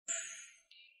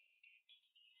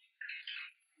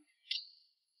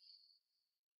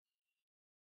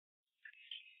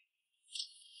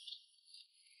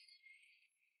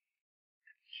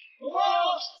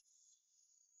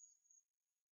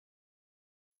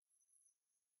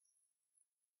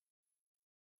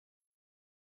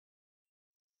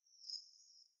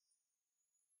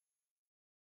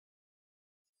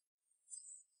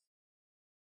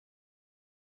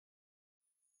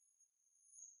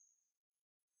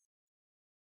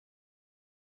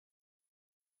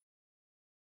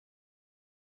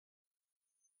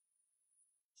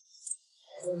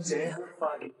將這刻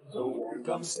發現做黃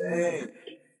金色，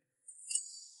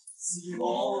是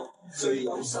我最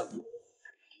有實力。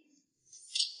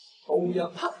紅日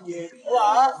黑夜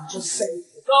出聲。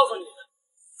我告訴你們，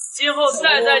今後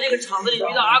再在這個場子裡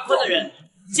遇到阿坤的人，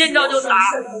見到就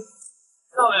打，知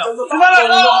道沒有？出發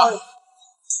啦！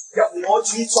由我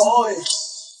主宰，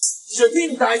上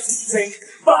天大事情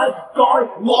不改，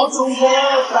我做過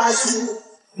大事，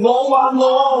我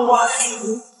話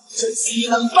事。隨時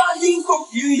能翻天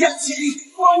覆雨一次，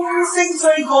風聲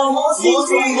吹過我先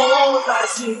知我大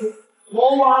事，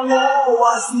我話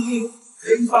事，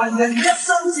平凡人一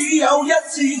生只有一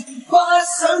次，不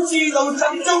想知道怎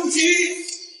終止。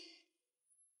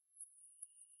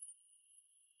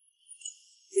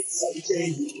一手遮掩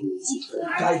街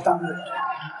燈，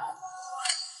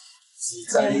自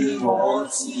製我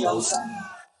只有心，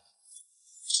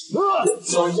在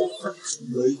一分鐘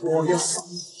裏過一生。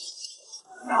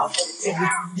那份正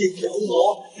亦有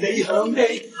我理想的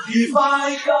愉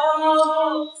快感，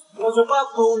我在北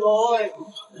部來，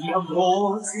任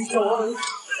我主宰，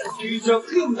遇着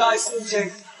天大事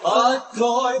情不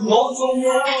改，我做我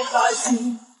大事，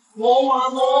我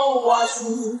話事，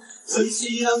隨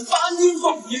時能翻天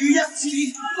覆雨一次，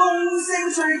風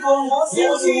聲吹過我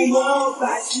先知我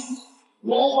大事，我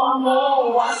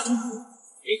話事。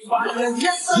平凡人一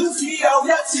生只有一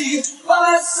次，不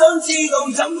想知道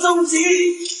怎終止。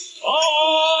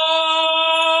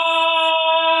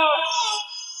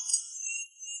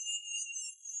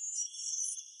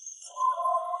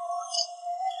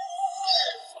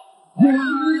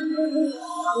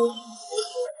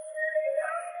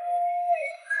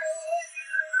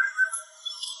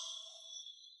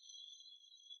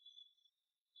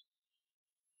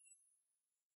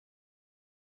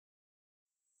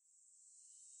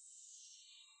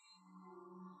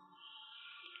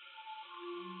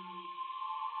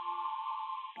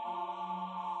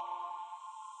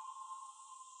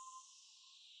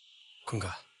坤哥，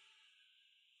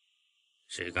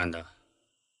谁干的？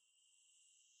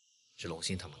是龙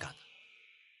星他们干的。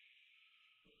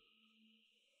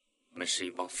我们是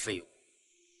一帮废物。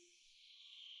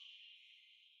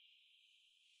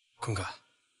坤哥，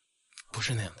不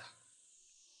是那样的。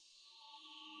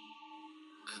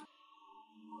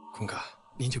坤哥，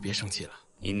您就别生气了。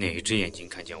你哪只眼睛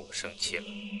看见我生气了？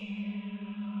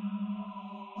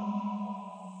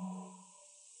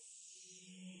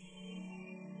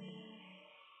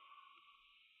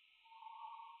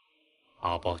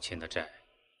阿豹欠的债，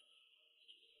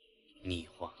你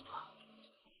还了。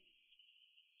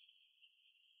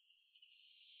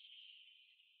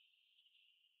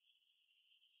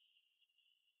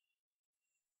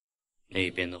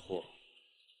那边的货，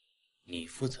你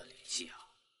负责联系啊。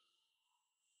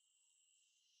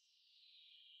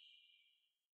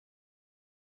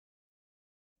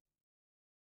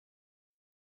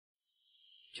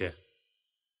去，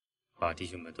把弟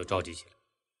兄们都召集起来。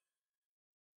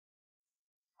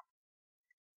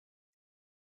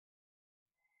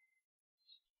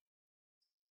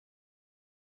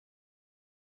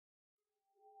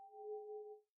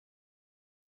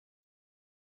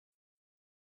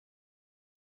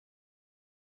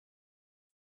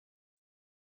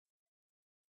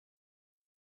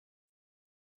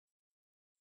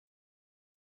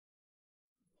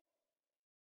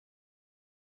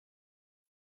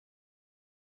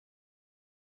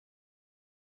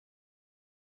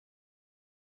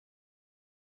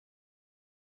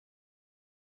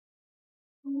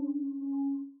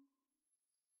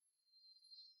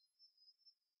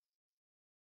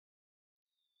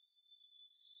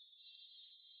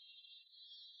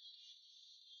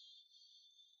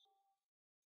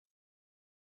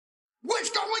What's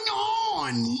going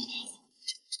on?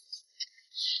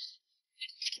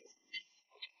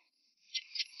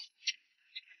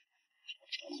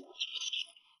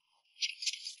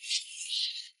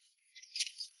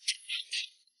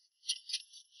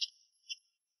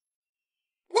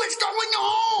 What's going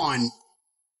on?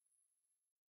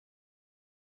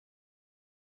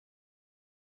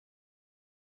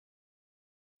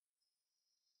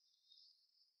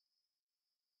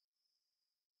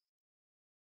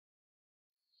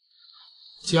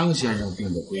 江先生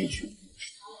定的规矩，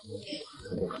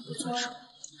他不敢不遵守。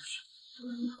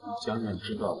江面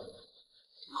知道了，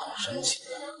好生气。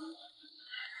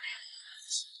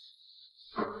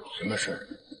什么事儿？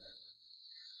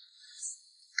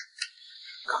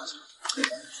告诉我。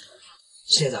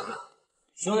谢谢大哥，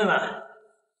兄弟们，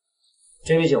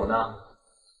这杯酒呢，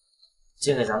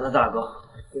敬给咱们的大哥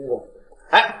斌哥。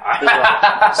哎，斌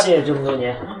哥，谢谢这么多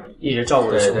年一直照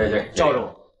顾着兄弟，罩着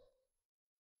我。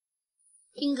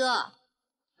 斌哥，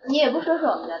你也不说说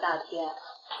我们家大天，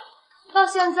到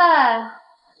现在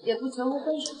也不求婚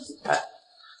分手。哎，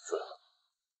说了，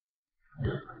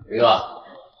林哥，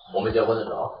我们结婚的时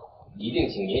候一定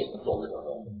请您做我们的证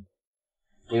人。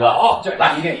林哥，好，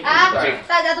来，一定。哎，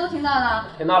大家都听到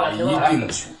了。听到了，听到了。一定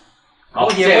去。好，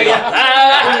恭喜恭喜！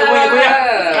来，恭喜恭喜恭喜！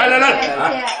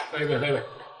来，飞飞飞飞。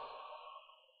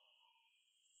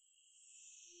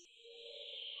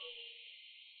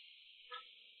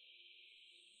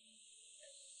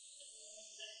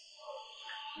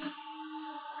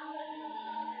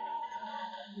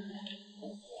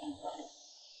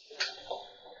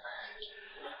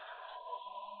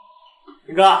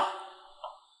林哥，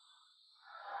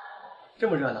这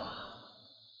么热闹，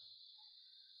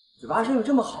嘴巴生意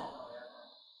这么好，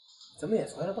怎么也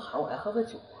从来不喊我来喝个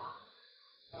酒啊？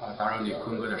怕打扰你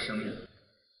坤哥的生意。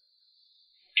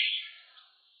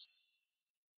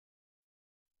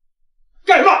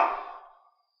干什么？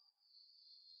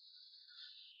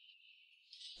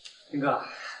林哥，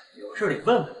有事得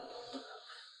问问。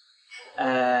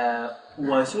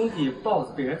我兄弟豹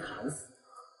子被人砍死。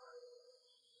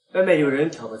外面有人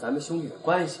挑拨咱们兄弟的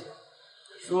关系，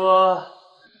说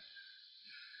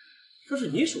是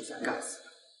你手下干死的，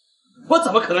我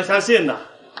怎么可能相信呢？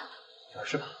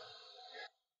是吧？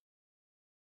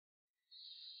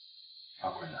阿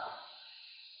坤呐，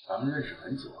咱们认识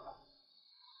很久了，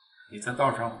你在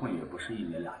道上混也不是1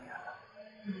年2年了，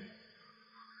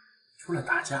除了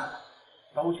打架的，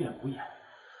刀剑无眼。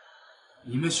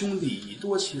你们兄弟以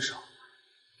多欺少，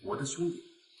我的兄弟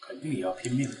肯定也要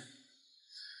拼命的。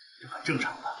这很正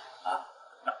常的啊！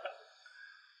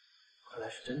看来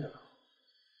是真的了。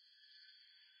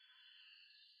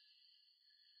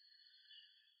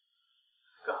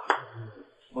哥，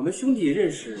我们兄弟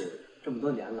认识这么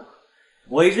多年了，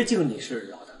我一直敬你是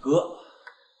老大哥，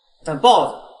但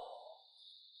豹子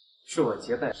是我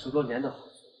结拜10多年的好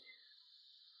兄弟，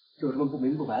就这么不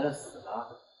明不白的死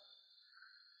了，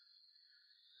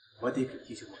我得给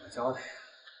弟兄们个交代呀，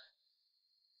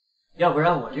要不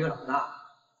然我这个老大。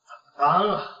当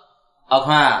啊，阿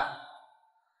宽，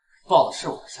豹子是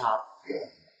我杀的，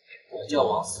我叫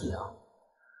王思阳，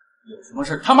有什么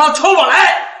事他妈冲我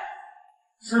来！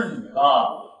是你吧？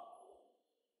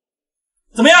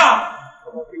怎么样？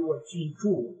怎么给我记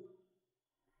住？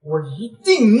我一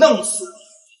定弄死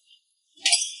你！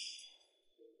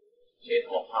谁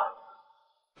他妈怕你？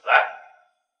来，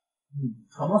你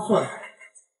他妈算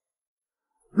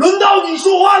轮到你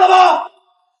说话了吧？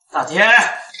大天。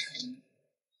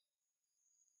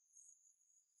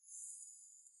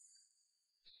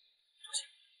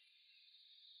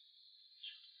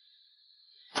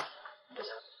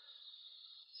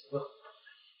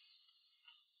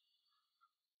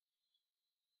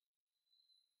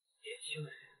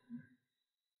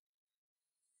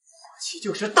火气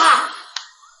就是大。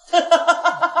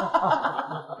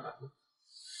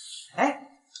哎，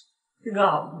这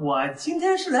个我今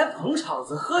天是来捧场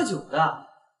子喝酒的，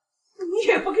你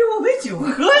也不给我杯酒喝，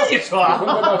你说？坤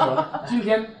哥到手了，今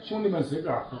天兄弟们随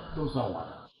便喝，都算我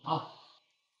的啊！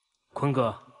坤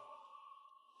哥，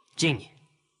敬你。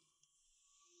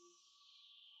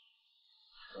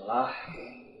走了。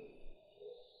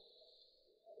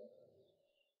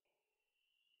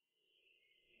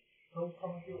都他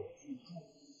妈给我记住，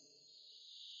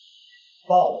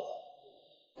豹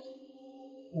子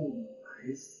不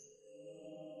来死，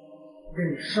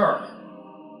这事儿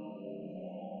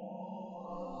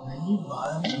没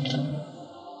完。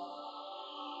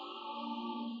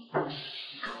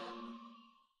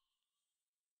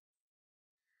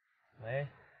喂，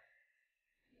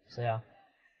思阳，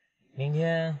明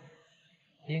天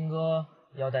斌哥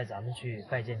要带咱们去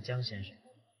拜见江先生，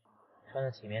穿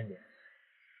得体面点。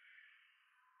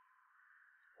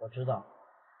我知道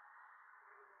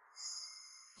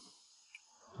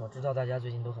大家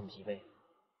最近都很疲惫，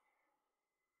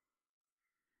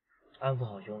安抚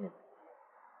好兄弟们。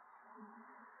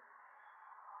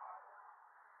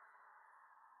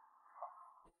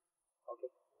OK，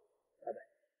 拜拜。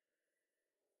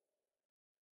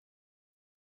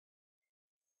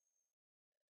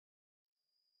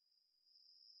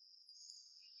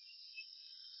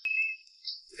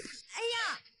哎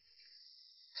呀！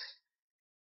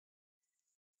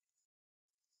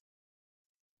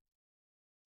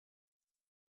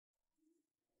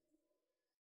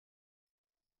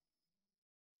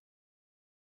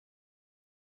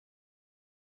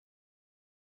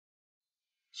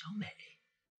小美，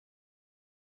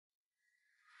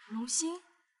龙星。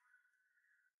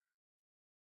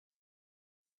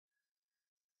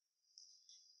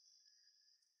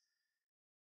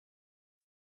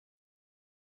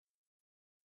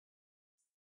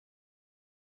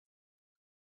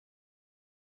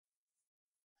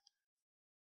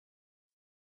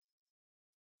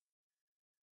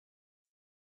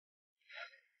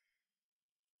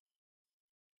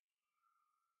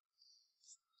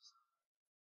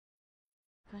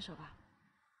分手吧。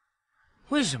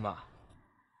为什么？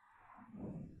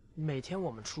每天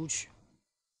我们出去，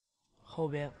后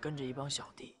边跟着一帮小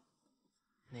弟，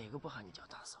哪个不喊你叫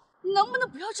大嫂？你能不能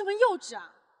不要这么幼稚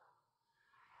啊？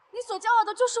你所骄傲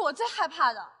的就是我最害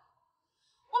怕的。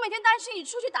我每天担心你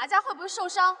出去打架会不会受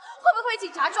伤，会不会被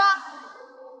警察抓。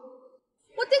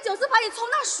我第9次把你从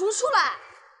那赎出来。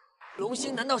龙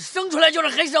星难道生出来就是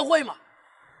黑社会吗？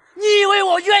你以为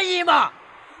我愿意吗？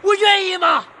我愿意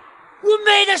吗？我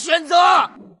没得选择。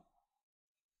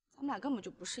咱们俩根本就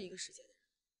不是一个世界的人。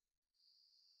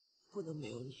不能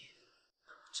没有你，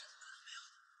真的不能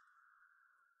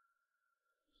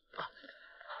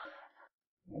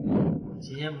没有你。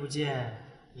几年不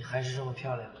见，你还是这么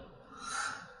漂亮。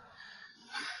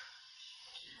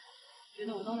觉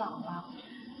得我都老了。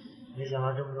没想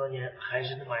到这么多年还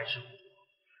是那么爱吃苦。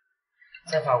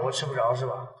在法国吃不着是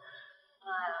吧？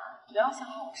妈呀，不要想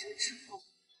好我是个吃货。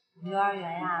幼儿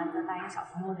园呀，在大一小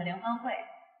朋友的联欢会，每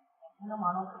天都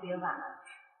忙到特别晚，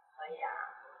所以啊，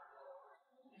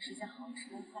没时间好好吃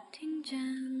顿饭。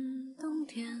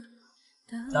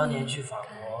当年去法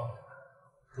国，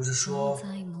不是说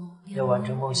要完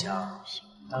成梦想，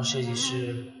当设计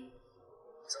师，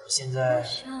怎么现在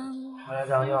回来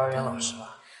当幼儿园老师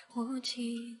了？当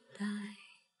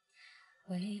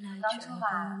初吧，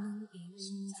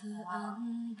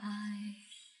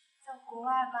在国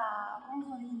外吧工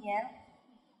作了1年，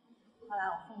后来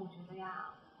我父母觉得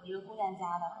呀，我一个姑娘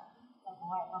家的，在国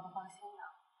外也怪不放心的，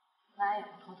万一有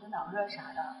个头疼脑热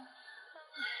啥的，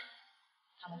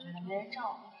他们觉得没人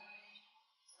照顾，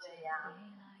所以呀，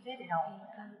非得让我回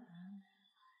来。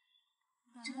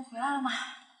这不回来了吗？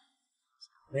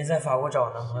没在法国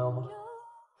找男朋友吗？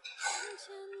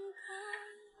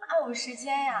哪有时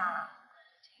间呀？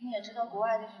你也知道，国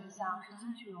外的学校是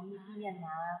进去容易毕业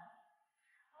难，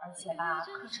而且吧，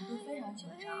课程都非常紧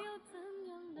张，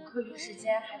我课余时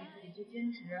间还得自己做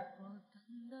兼职，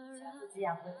想自己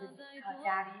养活自己，靠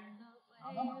家里，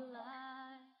忙都忙不过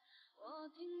来。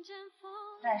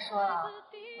再说了，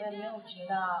我也没有觉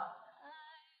得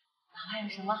老外有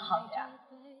什么好的呀。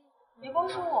别光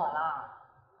说我了，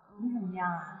你怎么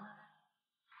样啊？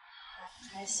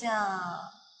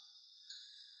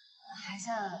还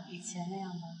像以前那样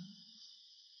吗？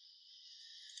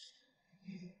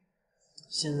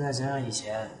现在想想以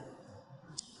前，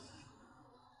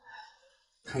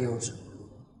太幼稚了。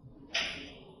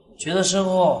觉得身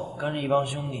后跟着一帮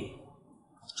兄弟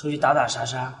出去打打杀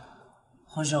杀，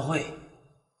混社会，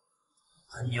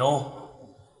很牛，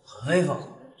很威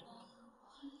风。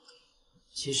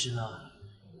其实呢，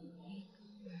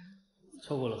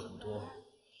错过了很多。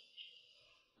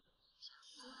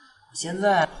我现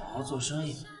在好好做生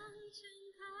意，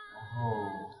然后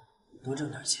多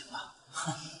挣点钱吧。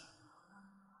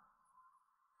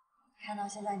看到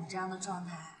现在你这样的状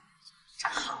态，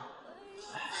真好。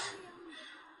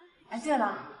哎，对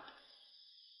了，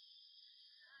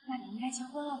那你应该结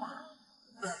婚了吧？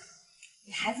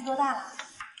你孩子多大了？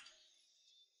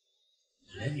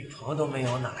连女朋友都没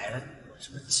有，哪来的什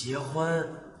么结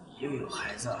婚又有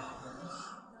孩子啊？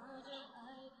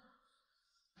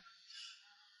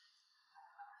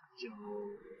就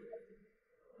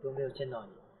都没有见到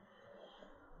你，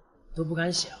都不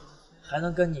敢想，还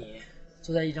能跟你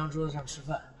坐在一张桌子上吃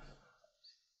饭。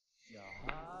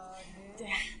对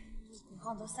啊，以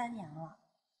后都3年了。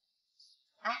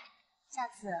哎，下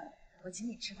次我请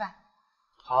你吃饭。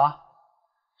好啊，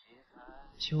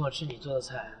请我吃你做的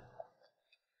菜。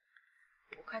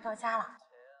我快到家了。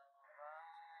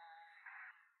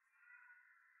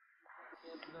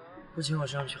不请我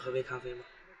上去喝杯咖啡吗？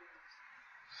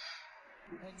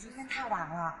今天太晚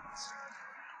了，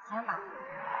早点吧。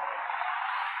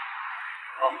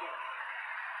好。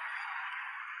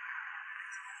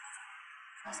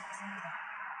要小心一点。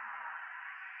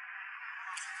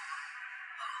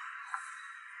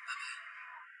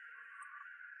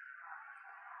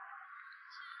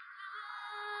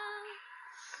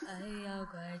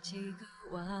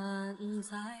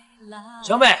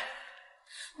小美，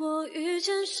我遇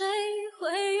见谁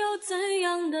会有怎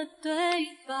样的对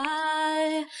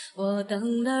白？我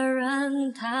等的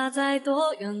人他在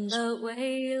多远的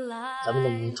未来？咱们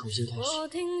能不能重新开始？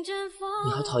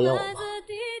你还讨厌我吗？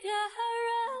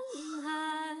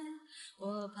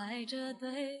我排着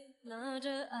队拿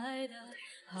着爱的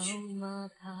号码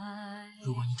牌。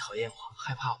如果你讨厌我，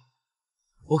害怕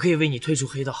我可以为你退出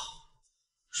黑道。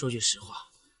说句实话，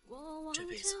这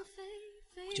辈子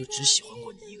我就只喜欢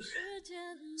过你一个人。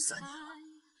3年了，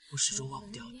我始终忘不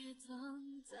掉你。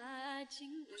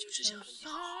我就只想和你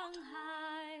好好的，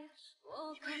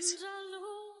一辈子。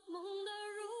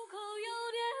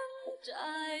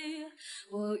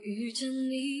我我遇见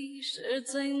你是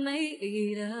最美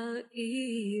丽的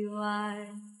意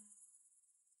外。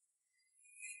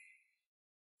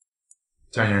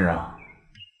江先生，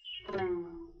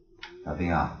大兵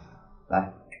啊，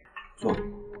来坐。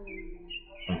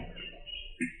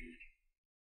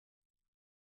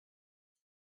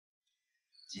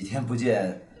几天不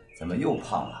见，怎么又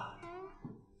胖了？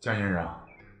江先生，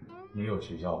你有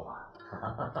学校吧？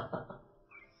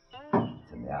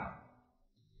怎么样？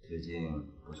最近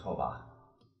不错吧？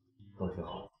都挺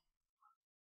好。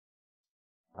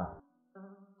啊。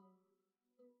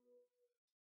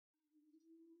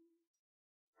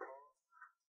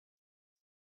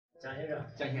蒋先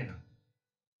生，江先生，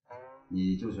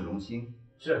你就是龙星？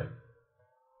是。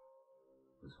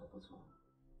不错不错，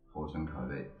后生可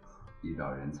畏，一表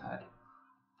人才。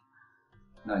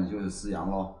那你就是思阳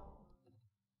喽？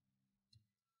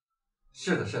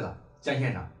是的，是的，江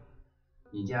先生，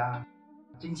你家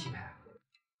真气派。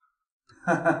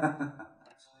哈哈哈哈！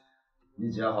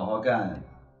你只要好好干，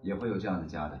也会有这样的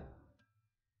家的。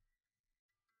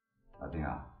大兵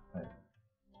啊，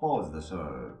豹子的事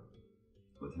儿，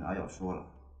我听阿耀说了，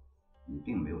你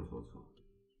并没有做错。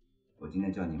我今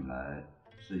天叫你们来，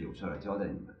是有事儿交代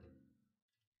你们。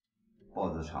豹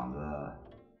子厂子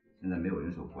现在没有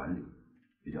人手管理，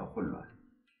比较混乱，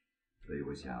所以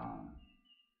我想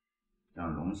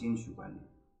让龙星去管理。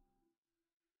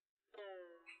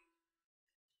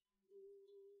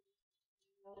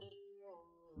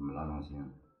怎么了，龙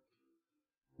星？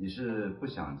你是不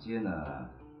想接呢，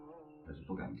还是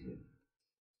不敢接？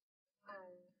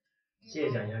谢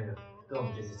谢蒋先生给我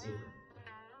们这次机会，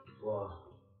我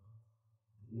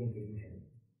一定给尽全力。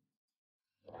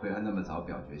不要那么早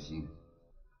表决心。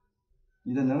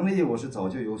你的能力我是早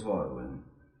就有所耳闻，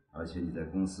而且你在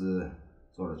公司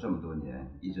做了这么多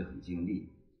年，一直很尽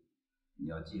力。你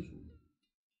要记住，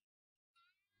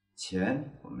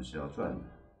钱我们是要赚的，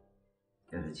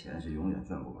但是钱是永远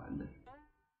赚不完的。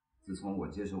自从我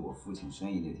接手我父亲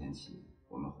生意那天起，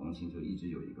我们红星就一直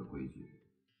有一个规矩，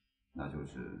那就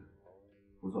是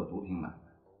不做毒品买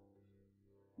卖。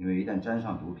因为一旦沾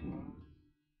上毒品，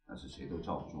那是谁都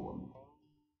罩不住我们。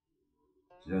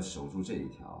只要守住这一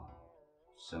条，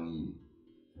生意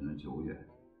才能久远，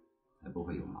才不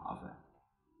会有麻烦。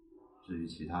至于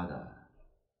其他的，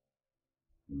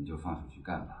你们就放手去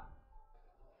干吧。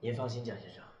您放心，蒋先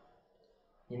生，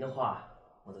您的话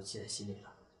我都记在心里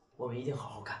了，我们一定好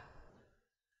好干。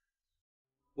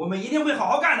我们一定会好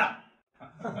好干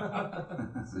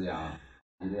的。思阳，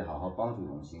你得好好帮助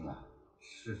龙星啊。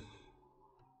是。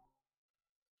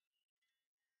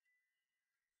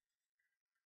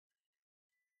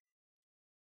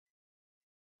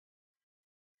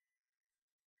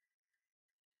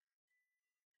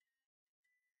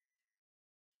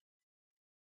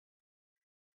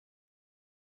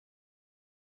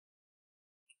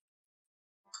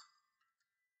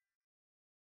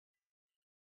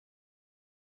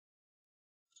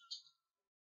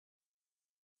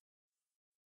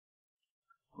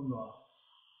坤哥，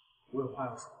我有话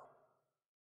要说。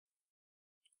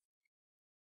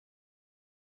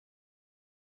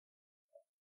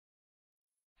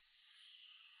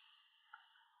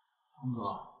坤哥，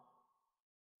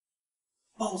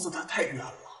豹子他太冤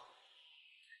了。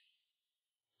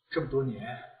这么多年，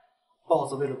豹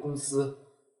子为了公司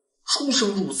出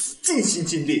生入死，尽心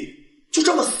尽力，就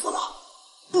这么死了，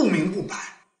不明不白。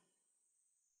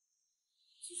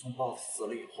自从豹子死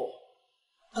了以后，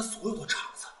他所有的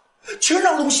厂子全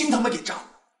让龙星他们给占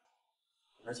了，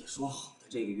而且说好的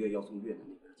这个月要从越南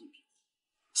那边进品，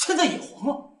现在也黄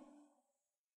了。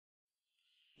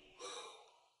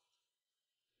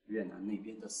越南那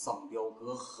边的丧彪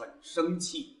哥很生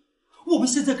气，我们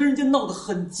现在跟人家闹得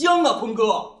很僵啊，坤哥。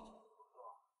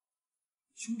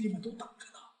兄弟们都等着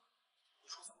呢，你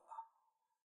说怎么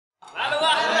办？来，龙哥，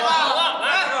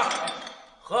来，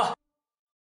喝。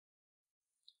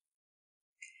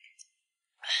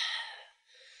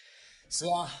思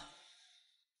阳，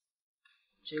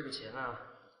这个钱啊，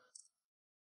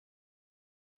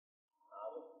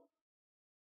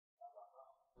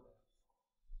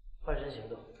换身行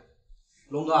动。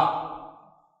龙哥，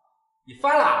你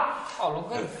发了？哦，龙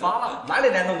哥，你发了？哪里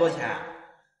来那么多钱？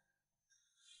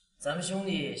咱们兄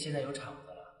弟现在有厂子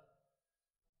了，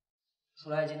出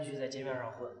来进去在街面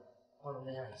上混，不能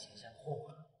再像以前像混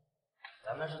混了。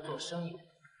咱们是做生意的，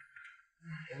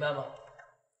明白吗？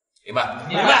明白，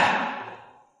明白。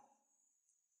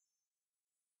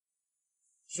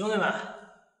兄弟们，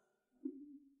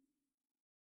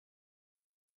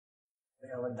我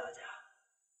想问大家，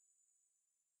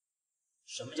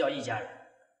什么叫一家人？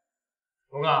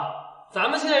龙哥，咱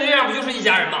们现在这样不就是一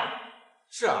家人吗？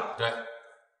是啊，对。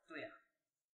对呀，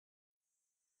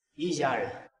一家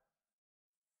人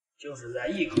就是在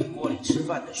一口锅里吃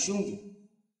饭的兄弟。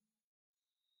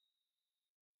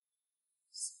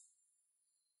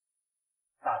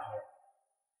大天、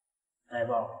呆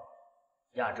豹、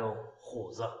亚洲、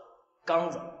虎子、刚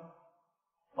子，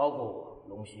包括我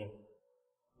龙星。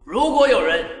如果有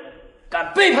人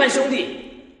敢背叛兄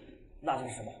弟，那就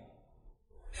是什么？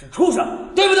是畜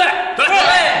生，对不对？对。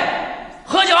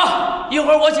喝酒，一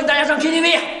会儿我请大家上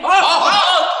KTV。好。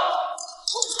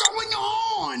What's going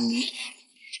on?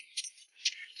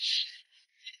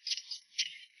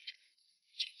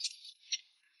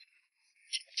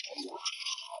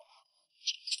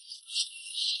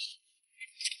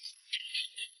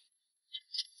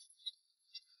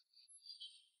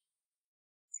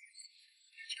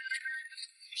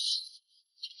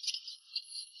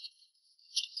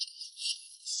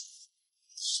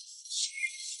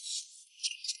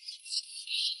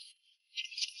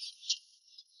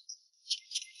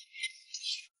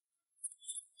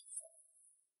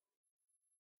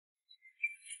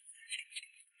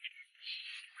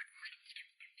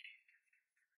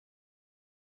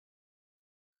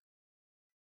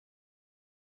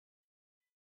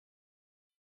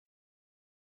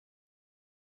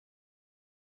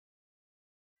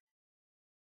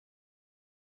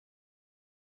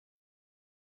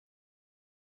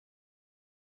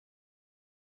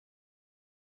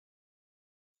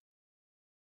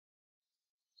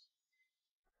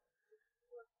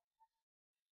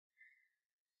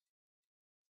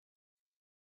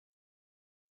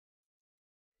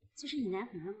 这是你男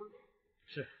朋友吗？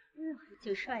是。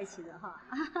挺帅气的哈。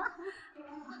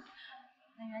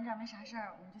那园长没啥事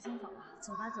儿，我们就先走了。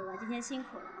走吧走吧，今天辛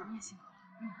苦了啊。你也辛苦了。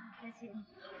再见。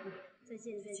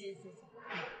再见。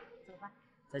走吧。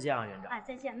再见啊，园长。啊，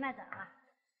再见，慢点啊。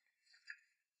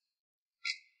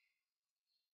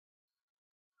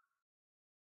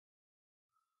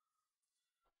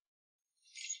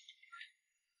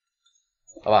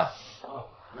老板，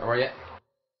来包烟。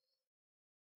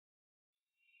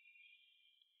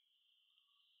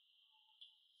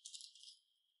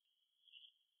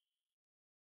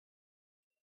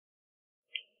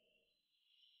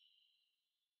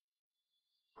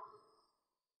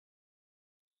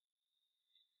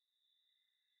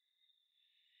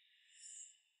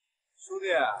兄弟，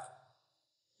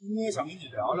今天想跟你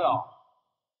聊聊。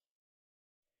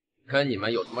跟你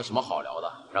们有什么好聊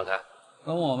的？让开。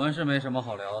跟我们是没什么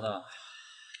好聊的，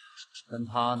跟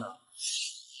他呢？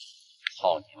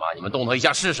操你妈！你们动他一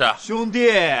下试试。兄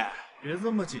弟，别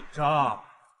这么紧张，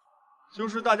就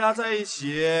是大家在一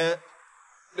起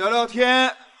聊聊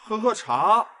天，喝喝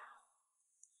茶。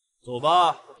走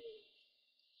吧。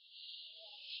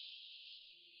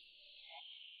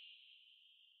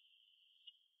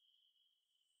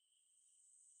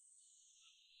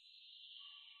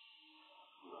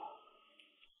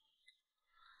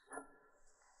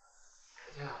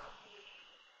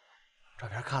照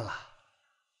片看了，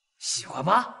喜欢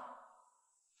吗？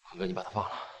坤哥，你把他放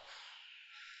了，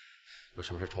有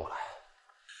什么事冲我来。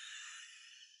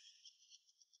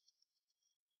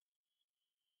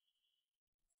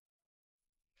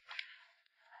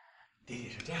弟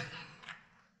弟是这样的，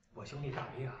我兄弟大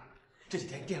斌啊，这几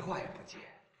天电话也不接，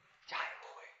家也不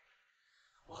回，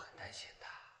我很担心他。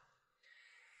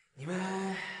你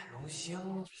们龙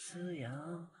兴、思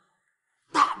阳，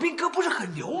大斌哥不是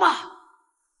很牛吗？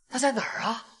他在哪儿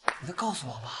啊？你能告诉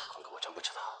我吗？坤哥，我真不知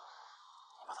道，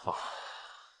你把他放了。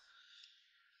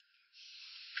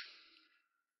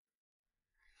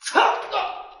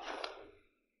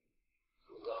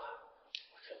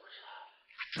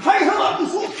还他妈不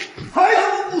说！还他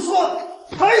妈不说！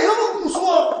还他妈不说！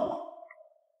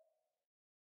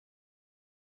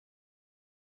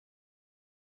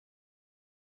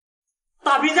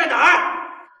大斌在哪儿？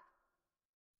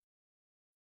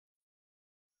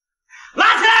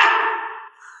拉起来！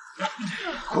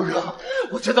坤哥，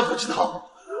我真的不知道。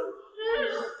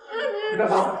你别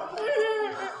放了！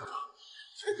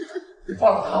你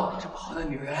放了他！这么好的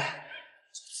女人，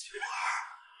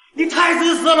你太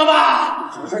自私了吧！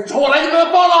这事你冲我来，你给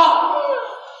他放了！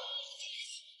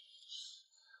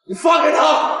你放开他！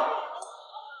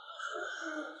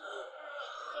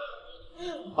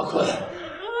阿坤，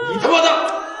你他妈的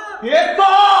别放！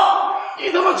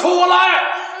你他妈冲我来！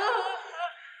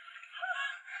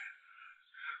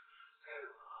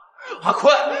阿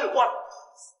坤，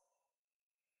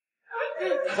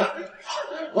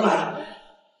我来了！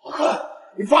阿坤，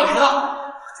你放开他！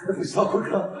我真的不知道，坤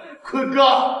哥，坤哥，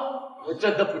我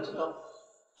真的不知道。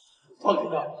放开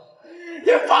他！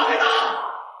你放开他！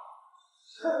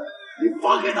你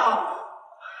放开他！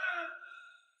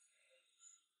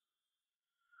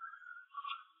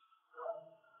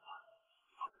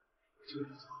我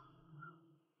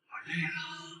累了，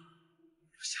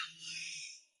不想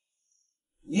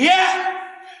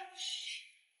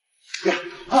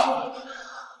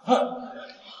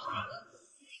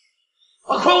阿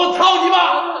坤，我操你妈！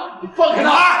你放开他！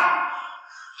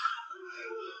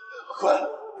阿坤，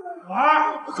阿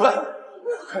坤，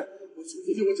我求求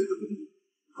你，我真的不能。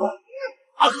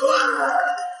阿坤，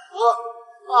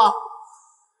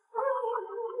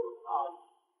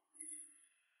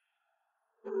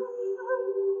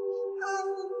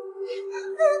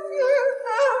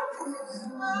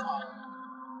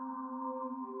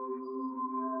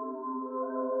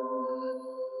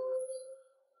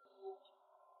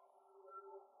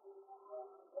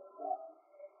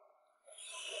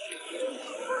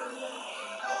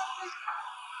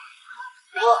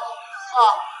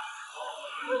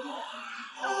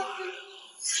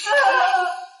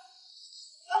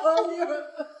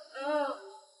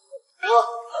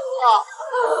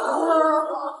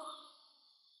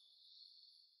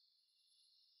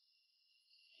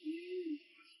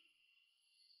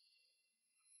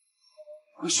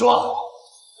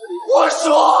我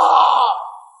说。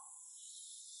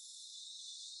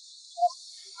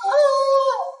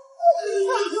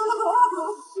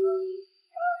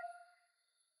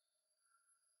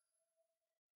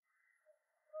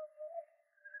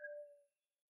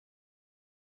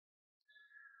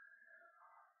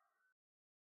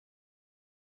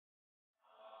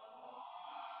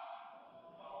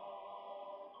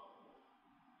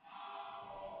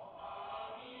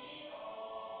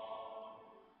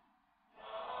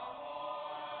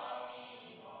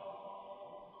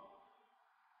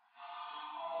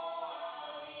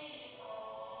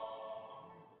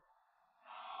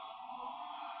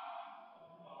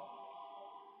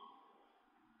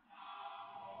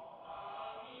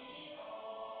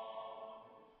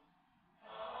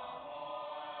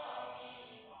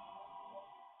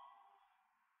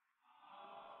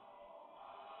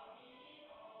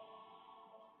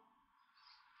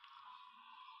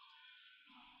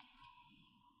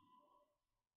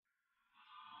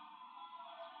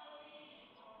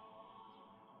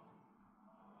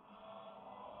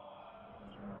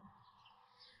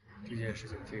这件事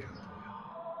情非常重要，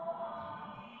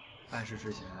办事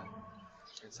之前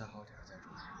先3好点再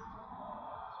说事，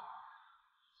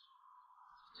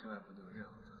千万不能有任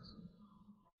何差错。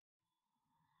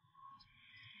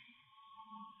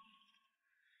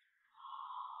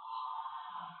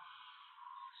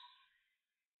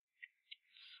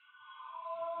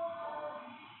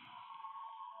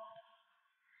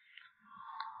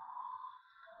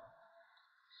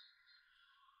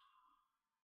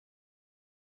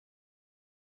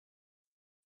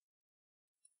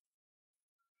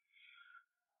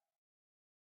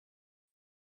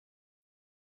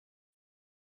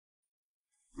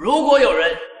如果有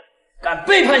人敢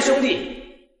背叛兄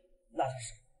弟，那就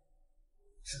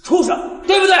是畜生，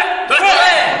对不对？对。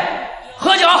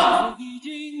喝酒。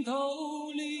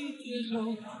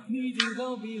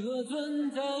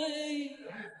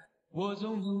我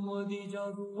从默默的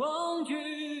角度望去，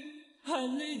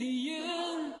含泪的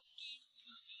眼。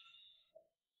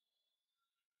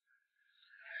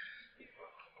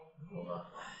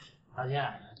大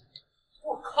天，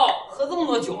我靠，喝这么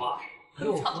多酒啊！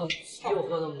又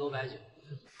喝那么多白酒。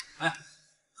哎，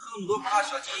喝那么多怕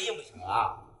小鸡硬不行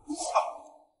啊！操！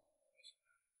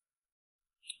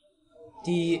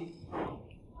第一，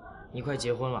你快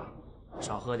结婚了，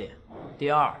少喝点。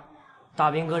第二，大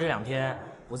兵哥这2天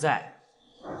不在，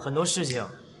很多事情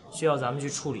需要咱们去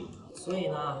处理，所以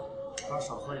呢，还是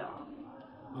少喝点。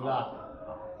一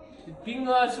个，兵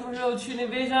哥是不是要去那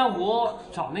微山湖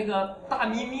找那个大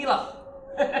咪咪了？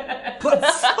我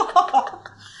操！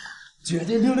绝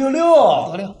对666，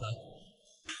多亮！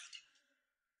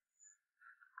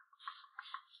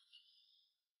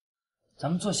咱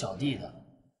们做小弟的，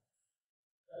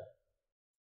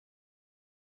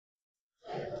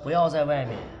不要在外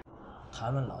面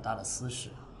谈论老大的私事。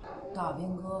大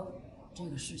兵哥这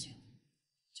个事情，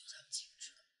就咱们几个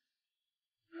知道。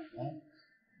哎，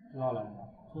知道了吗？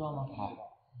知道吗？好。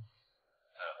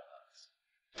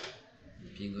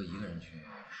兵哥一个人去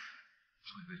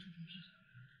处理这种事情。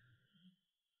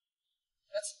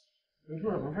没出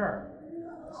什么事儿，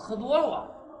喝多了吧？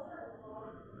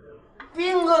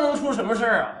兵哥能出什么事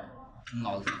儿啊？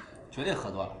脑子绝对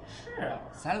喝多了。是啊，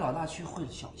咱老大去会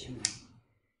小情人，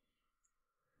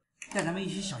带咱们一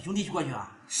群小兄弟去过去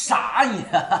啊？傻你！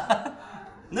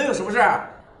能有什么事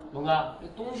儿？龙哥，这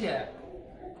东西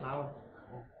拿过来。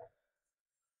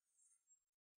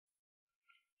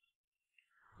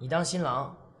你当新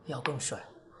郎要更帅，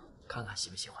看看喜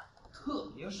不喜欢。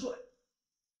特别帅。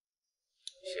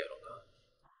谢谢龙哥。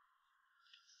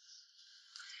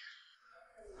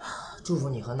祝福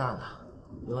你和娜娜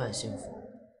永远幸福。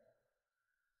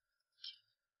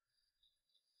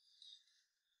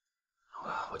龙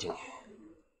哥，我敬你。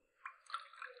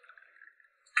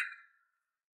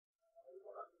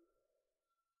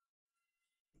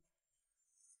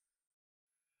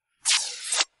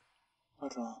阿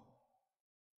壮，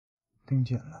盯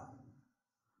紧了，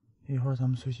一会儿咱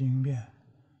们随机应变，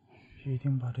一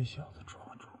定把这小子抓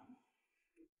住。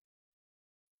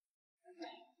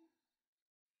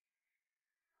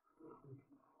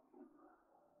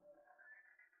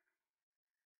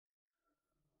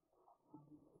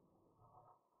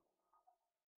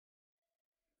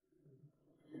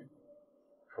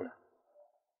出来。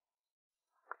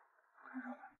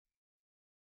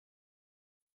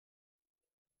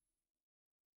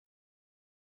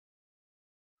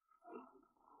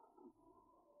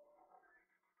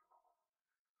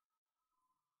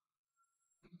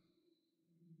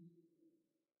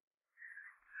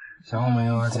想我没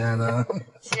有啊，亲爱的？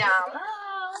想了，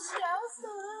想死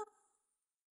了。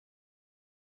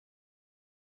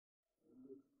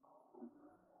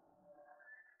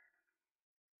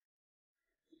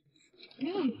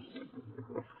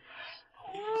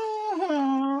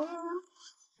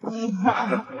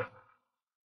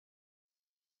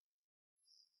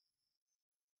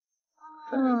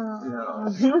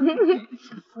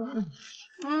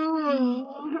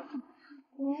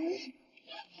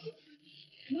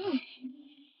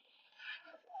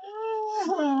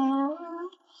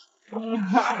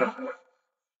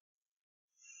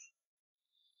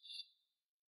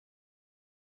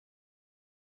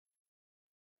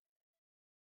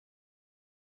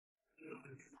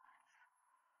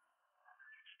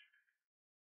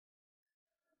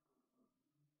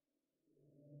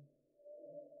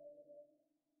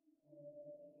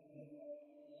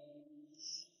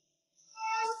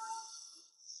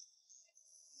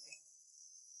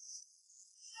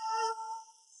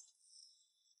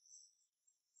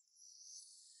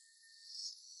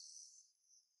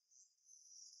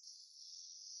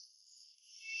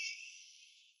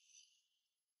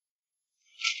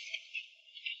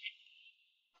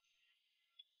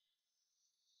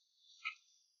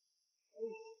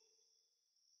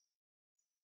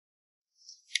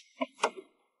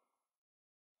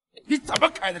你怎么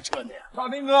开的车呢？大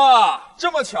兵哥，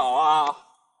这么巧啊！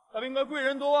大兵哥贵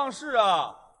人多忘事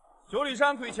啊！九里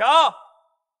山鬼桥，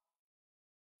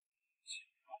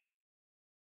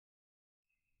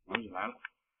你来了。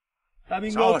大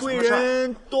兵哥贵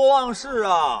人多忘事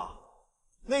啊！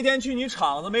那天去你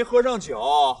厂子没喝上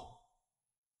酒，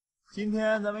今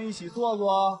天咱们一起坐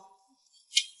坐。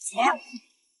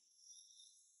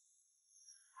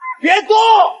别动！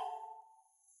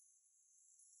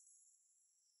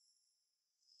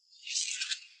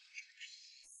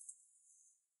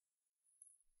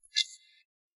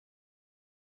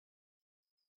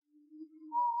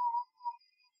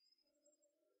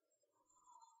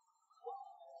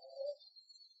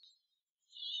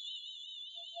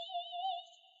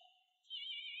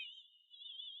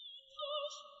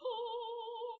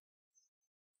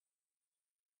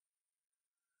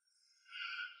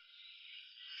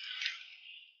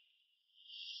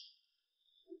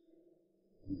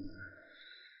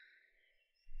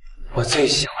我最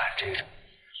喜欢这种人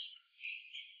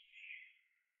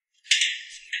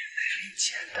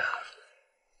间的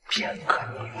片刻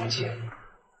宁静，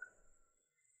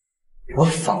我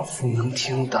仿佛能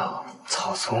听到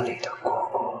草丛里的蝈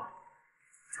蝈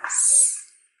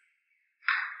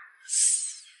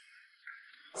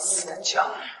嘶的叫。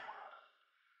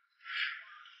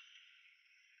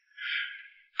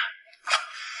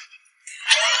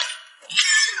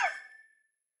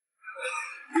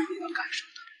你能感受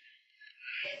到？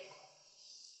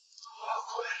阿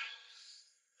坤，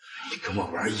你跟我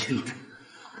玩阴的，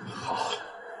好，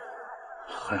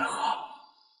很好。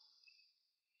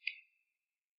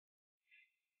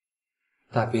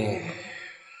大斌，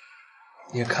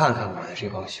你看看我的这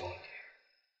帮兄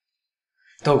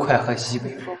弟，都快喝西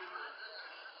北风了。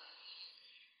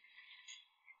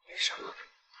为什么？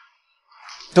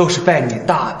都是拜你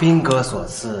大斌哥所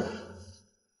赐。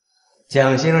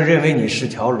蒋先生认为你是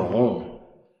条龙，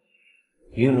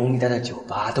云龙一带的酒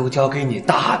吧都交给你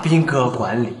大斌哥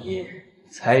管理，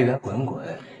财源滚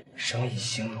滚，生意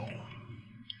兴隆。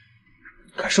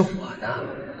可是我呢，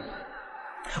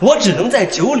我只能在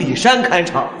九里山看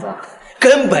场子，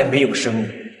根本没有生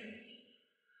意。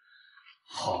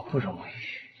好不容易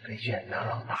跟越南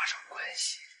佬搭上关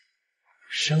系，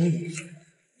生意有一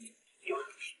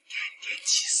点点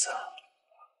起色。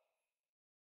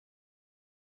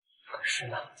可是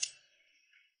呢，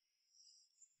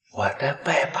我的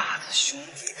拜把子兄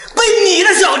弟被你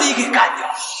的小弟给干掉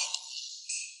了。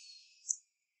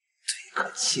最可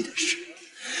气的是，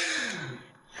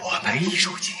我们一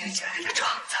手经营起来的厂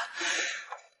子，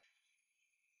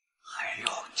还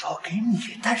要交给你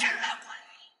的人来管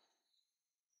理，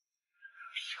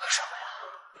凭什么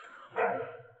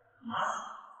呀？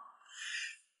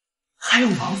还有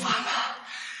王法吗？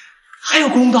还有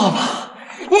公道吗？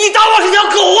你当我是条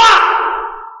狗啊！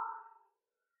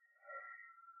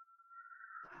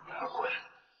阿坤，看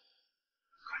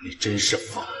你真是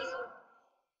疯了！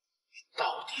你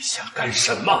到底想干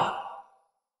什么？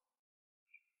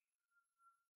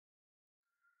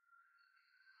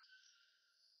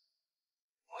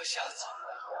我想走。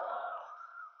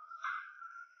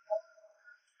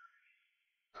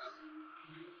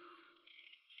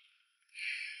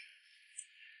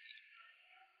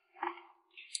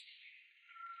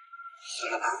死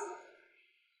了吧！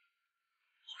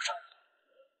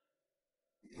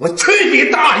我去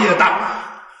你大爷的！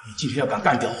你今天要敢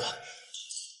干掉我，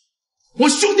我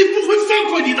兄弟不会放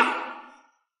过你的！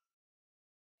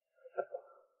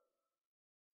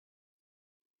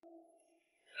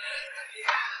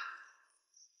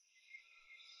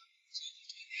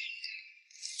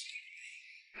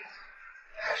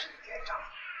还是你店长。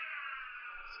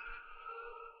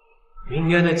明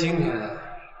天的今天，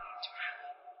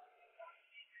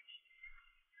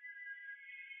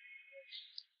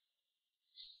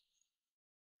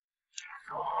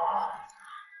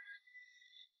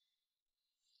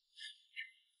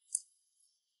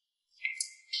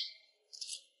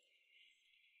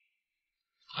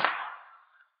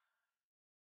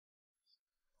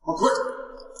阿坤，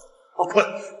阿坤，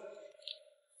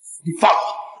你放我！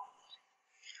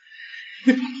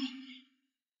你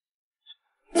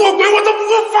放鬼我都不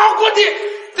会放过你！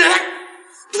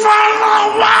你放了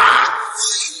我！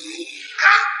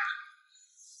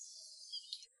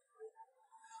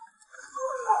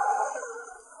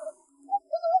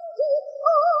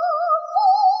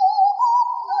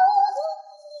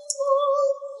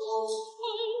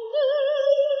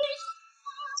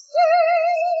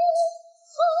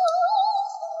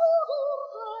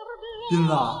斌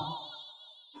子，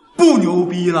不牛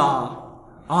逼了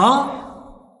啊！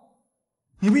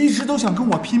你不一直都想跟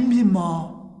我拼拼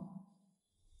吗？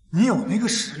你有那个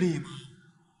实力吗？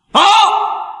啊！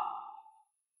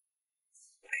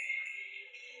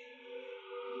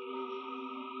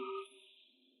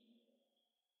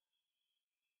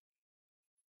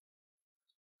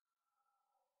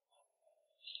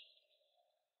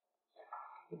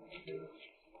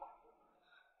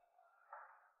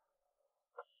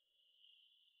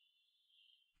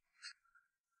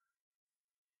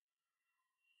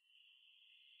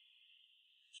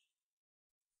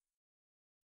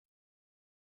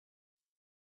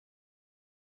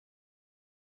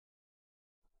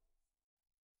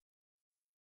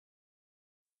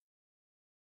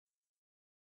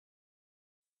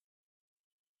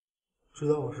知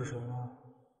道我是谁吗？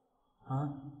啊？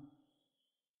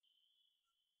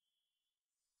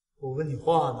我问你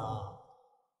话呢。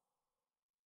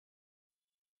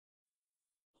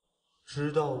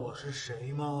知道我是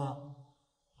谁吗？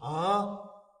啊？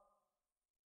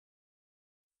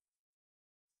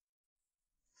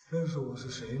认识我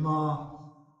是谁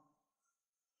吗？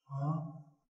啊？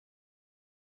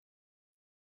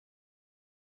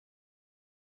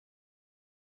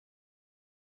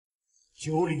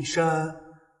九里山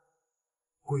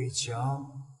鬼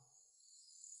墙，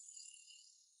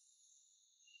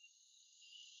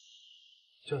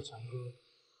叫强哥。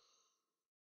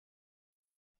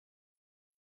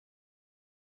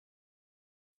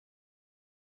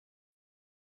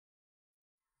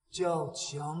叫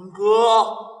强哥。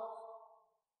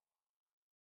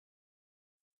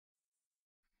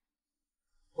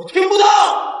我听不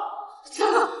到。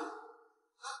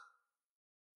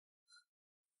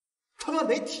他们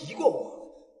没提过我。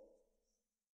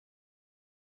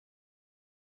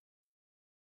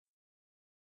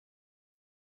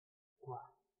怪，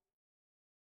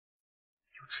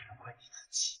就只能怪你自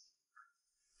己，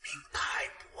命太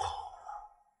不好了。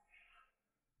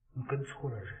你跟错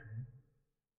了人，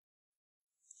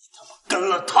你他妈跟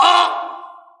了他。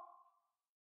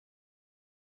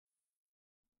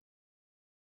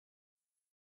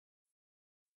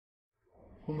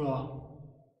峰哥，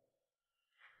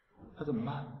他怎么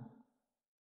办？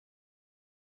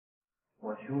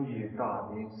我兄弟大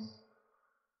兵死，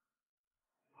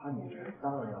他女儿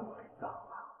当然要陪葬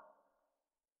了。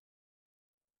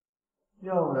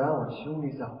要不然我兄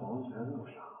弟在黄泉路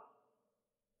上，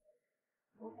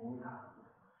我估他。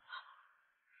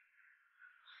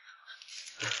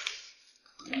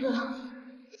哥，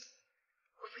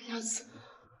我不死！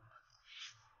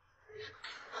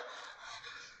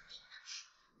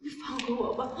你放过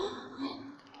我吧！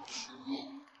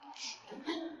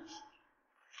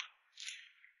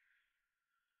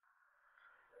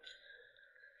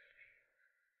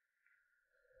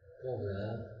要不然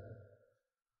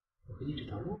我给你指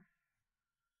条路。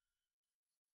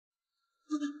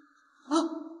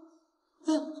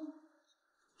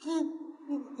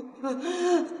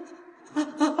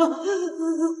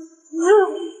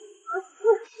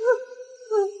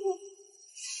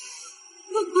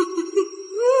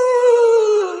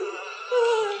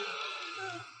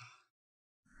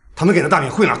他们给那大明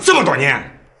混了这么多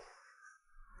年，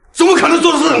怎么可能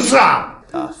做出这种事啊？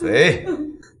大隋，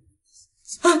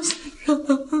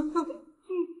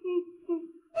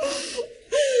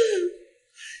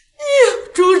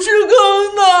主持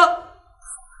公的，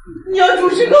你要主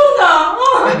持公的啊！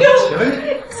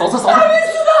嫂子，大明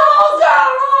死的好惨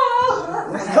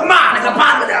啊！他妈了个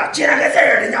巴子的，竟然还在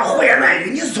这儿人家胡言乱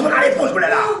语，你是从哪里蹦出来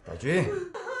的？大军，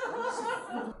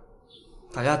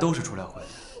大家都是出来混的，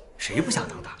谁不想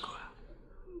当大哥呀？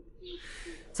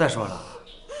再说了，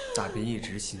大斌一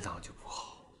直心脏就不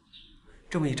好，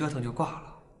这么一折腾就挂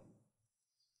了，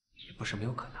也不是没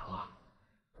有可能啊。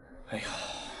哎呀，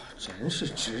真是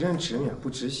知人知面不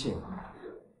知心啊！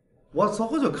我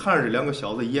早就看着这两个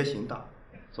小子野心大，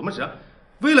怎么着？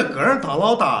为了个人当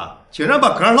老大，竟然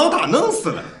把个人老大弄死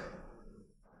了！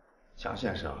江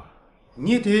先生，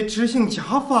你得执行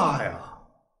家法呀！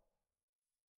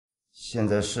现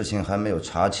在事情还没有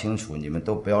查清楚，你们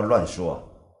都不要乱说。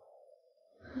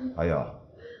还有，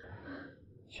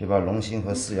去把龙星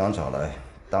和思阳找来，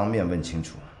当面问清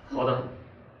楚。好的。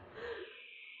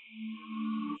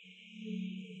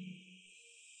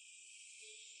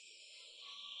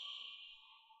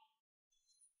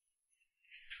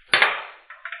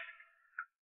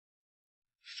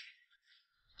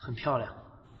很漂亮，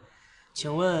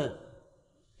请问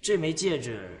这枚戒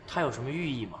指它有什么寓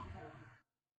意吗？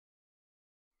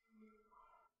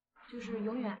就是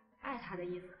永远爱他的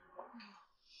意思。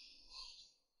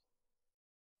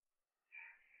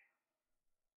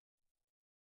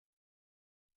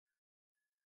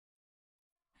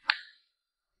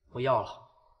我要了，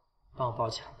帮我包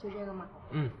起来。就这个吗？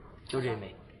嗯，就这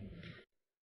枚。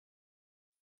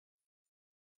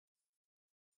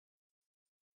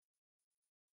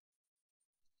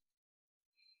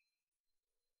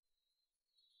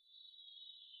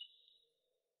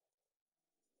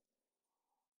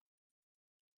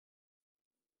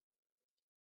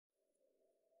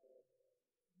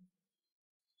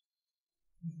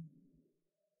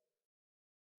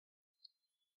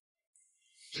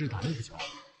是打那个球。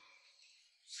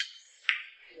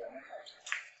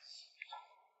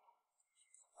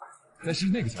再试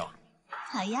那个球。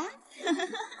好呀，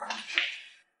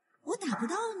我打不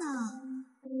到呢。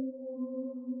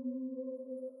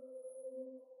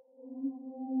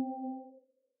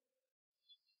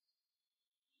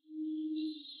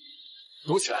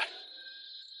躲起来！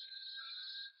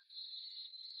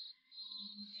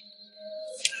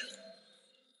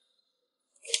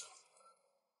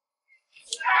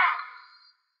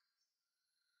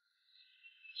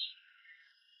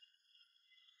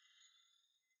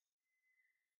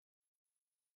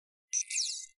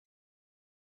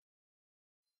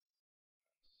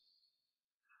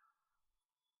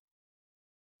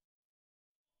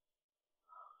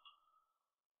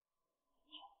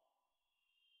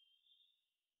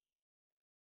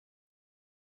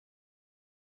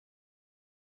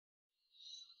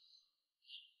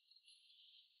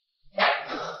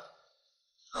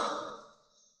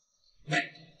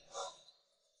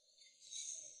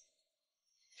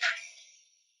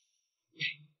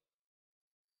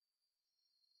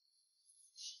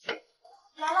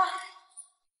来了。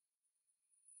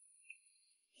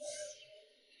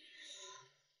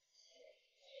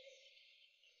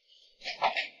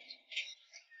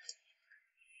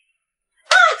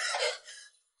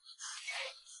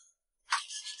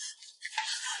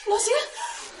老邢，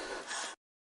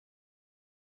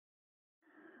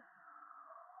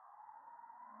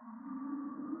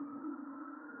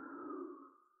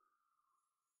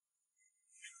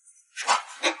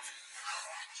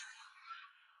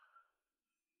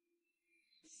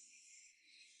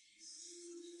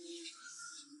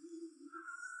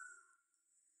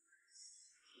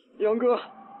杨哥，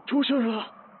出事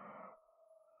了！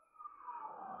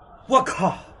我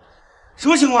靠，什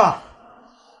么情况？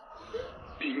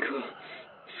斌哥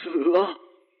死了，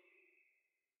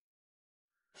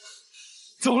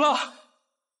走了。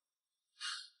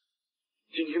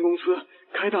今天公司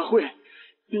开大会，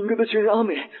斌哥的情人阿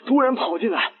美突然跑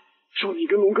进来，说你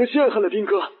跟龙哥陷害了斌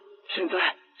哥，现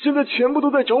在现在全部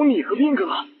都在找你和斌哥。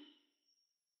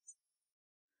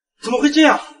怎么会这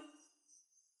样？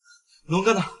龙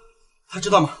哥呢？他知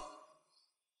道吗？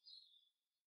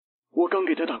我刚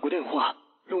给他打过电话，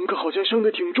龙哥好像伤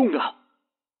得挺重的，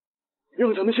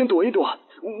让咱们先躲一躲。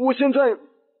我现在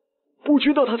不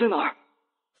知道他在哪儿。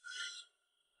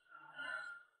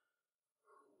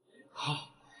好。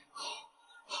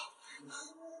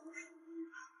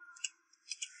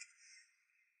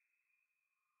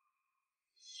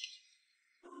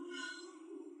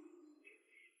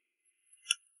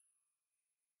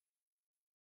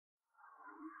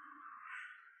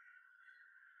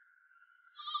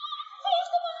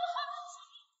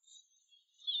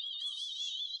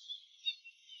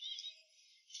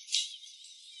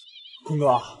坤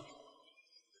哥，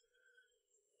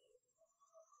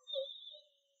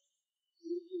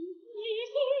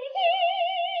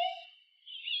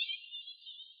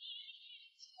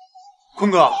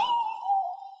坤哥，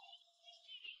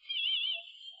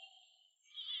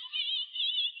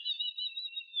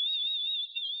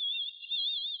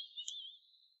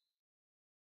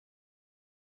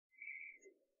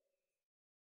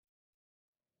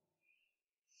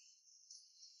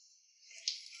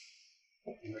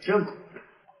你们真不明白，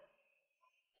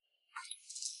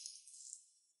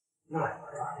那要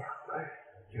抓2个人，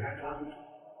居然抓不住，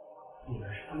你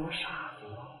们是他妈傻子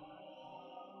吗？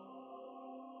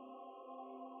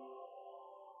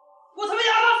我他妈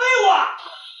亚当废物啊！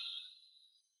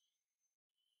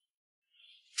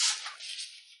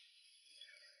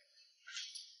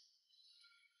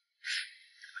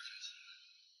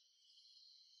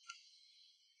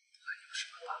还有什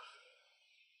么办法？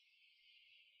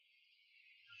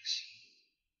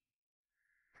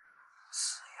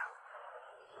思阳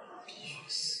必须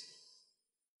死。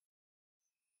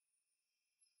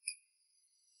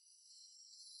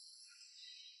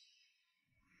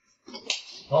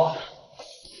走。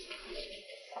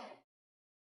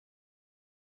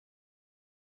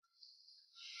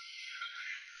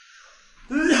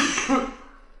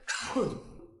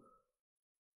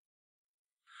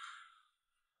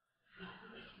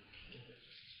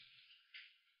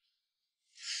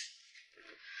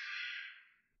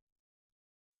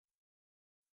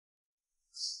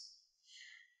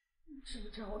你知不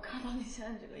知道我看到你现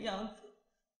在这个样子，我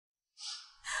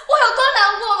有多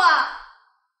难过吗？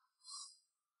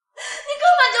你根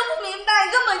本就不明白，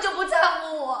你根本就不在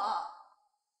乎我。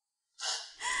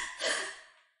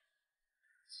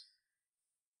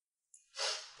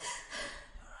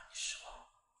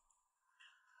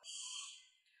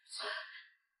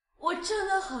我真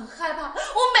的很害怕，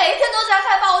我每一天都在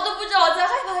害怕，我都不知道我在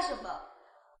害怕什么。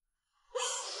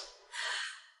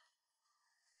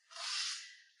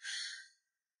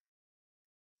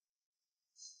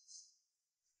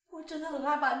我真的很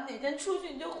害怕，你哪天出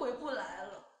去你就回不来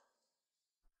了。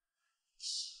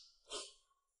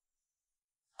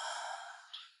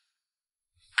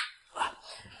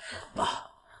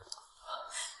爸，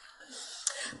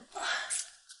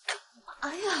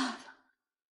哎呀！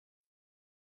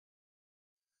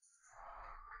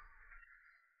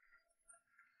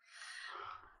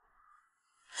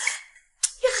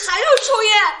你还要抽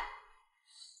烟？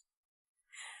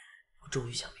我终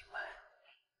于想明白了，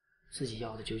自己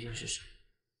要的究竟是什么。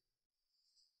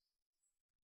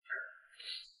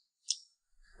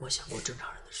我想过正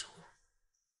常人的生活。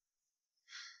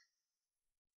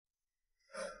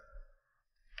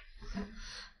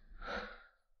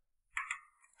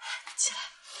起来，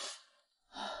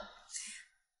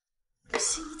不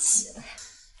信你起来。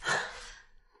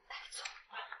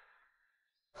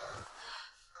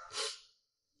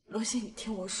罗欣，你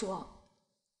听我说，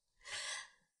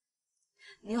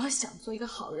你要想做一个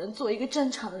好人，做一个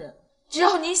正常人，只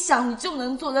要你想，你就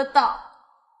能做得到。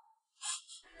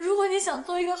如果你想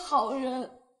做一个好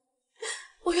人，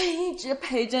我愿意一直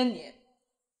陪着你，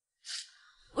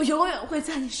我永远会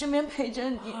在你身边陪着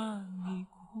你。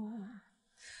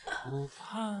不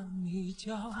怕你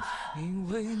叫，因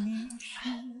为你是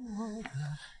我的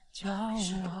骄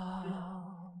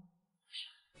傲。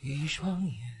一双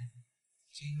眼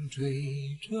睛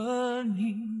追着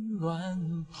你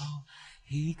乱跑，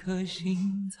一颗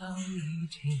心早已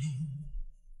经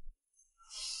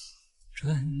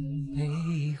准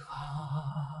备好。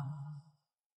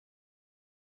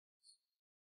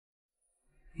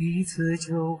一次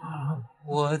就好，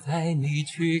我带你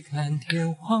去看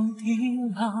天荒地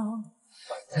老，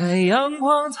在阳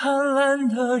光灿烂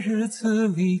的日子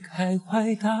里开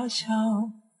怀大笑，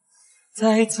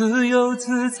在自由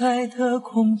自在的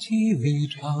空气里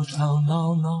吵吵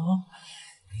闹闹。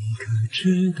你可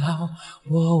知道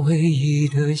我唯一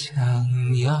的想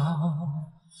要，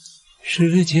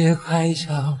世界还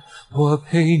小，我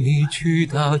陪你去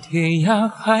到天涯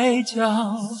海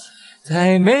角，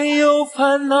在没有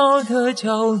烦恼的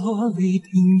角落里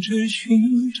停止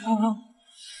寻找，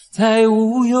在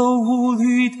无忧无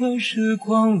虑的时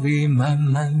光里慢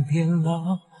慢变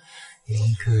老。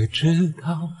你可知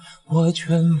道我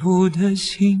全部的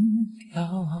心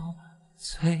跳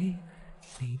随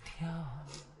你跳。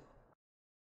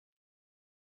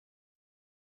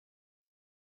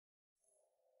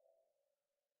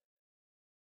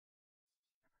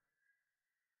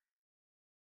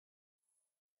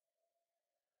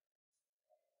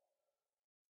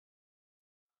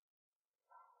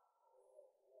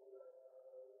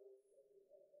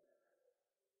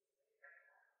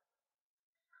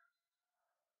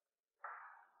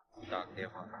打个电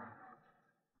话。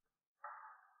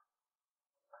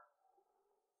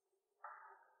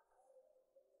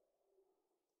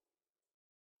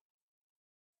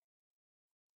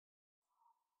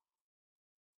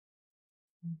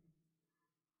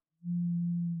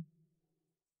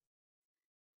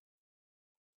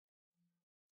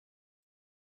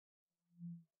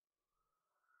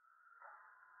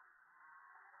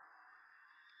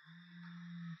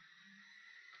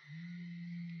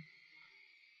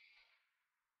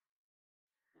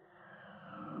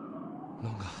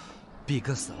龙哥，毕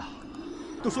哥死了，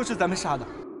都说是咱们杀的，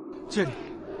这里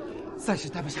暂时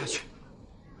待不下去，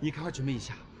你赶快准备一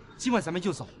下，今晚咱们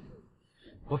就走。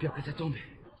我表哥在东北，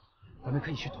咱们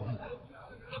可以去投奔他，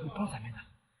他会帮咱们的。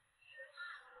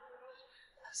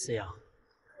思阳，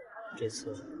这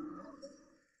次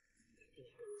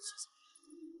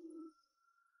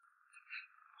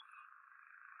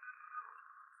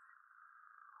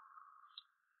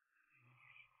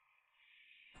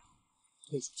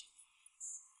退出去。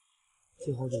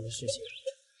最后这个事情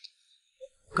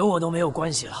跟我都没有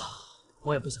关系了，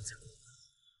我也不想再管。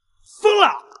疯了！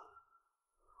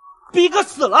逼哥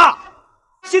死了，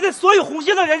现在所有红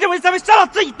星的人认为咱们杀了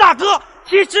自己大哥，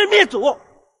欺师灭祖。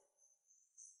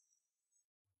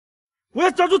我要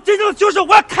找出真正的凶手，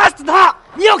我要砍死他！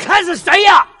你要砍死谁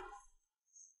呀？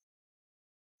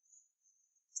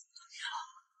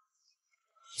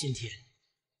今天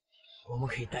我们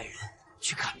可以带人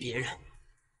去砍别人，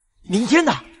明天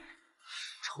呢，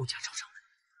仇家找上门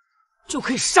就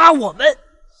可以杀我们。恬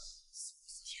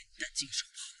淡净手，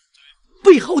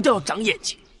背后都要长眼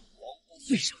睛。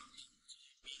为什么？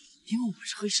因为我们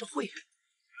是黑社会，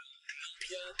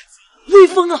威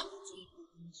风啊！大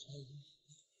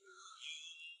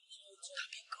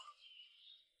兵哥，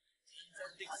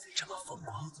这么风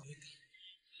光，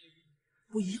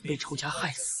不一样被仇家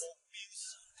害死。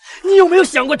你有没有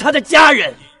想过他的家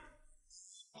人？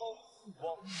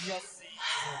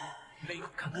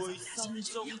看看咱们俩现在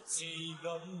这个样子，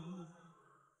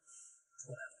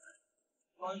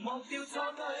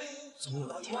总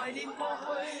有一天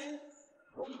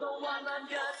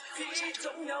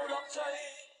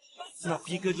那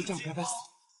逼哥就这样白白死，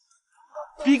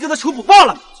逼哥的仇不报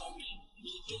了。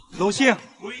龙星，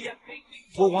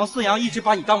我王思阳一直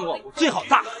把你当我最好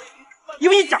大，因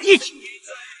为你讲义气。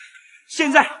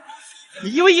现在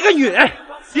你因为一个女人，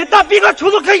连大逼哥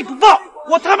仇都可以不报，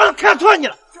我他妈的看错你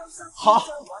了。好，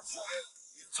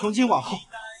从今往后，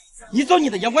你走你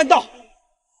的阳关道，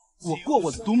我过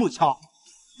我的独木桥。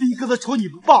逼哥的仇你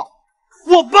不报，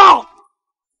我报。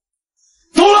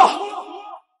走了。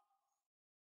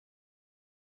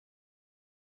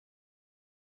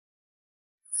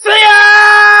思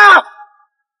阳！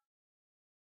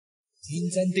天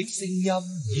真的聲音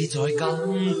已在減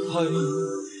退，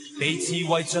彼此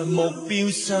為着目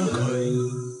標相距。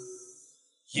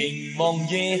凝望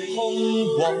夜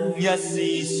空，往日是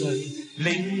誰領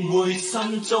會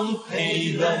心中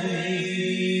疲累？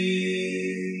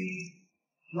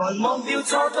來忘掉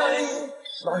錯對，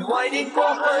來懷念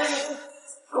過去，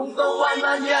共度患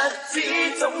難日子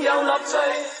總有樂趣。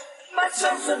不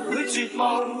相信會絕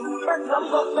望，不感覺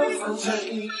會浮隨，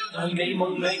在美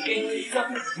夢裏競爭，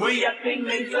每日拼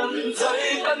命進取，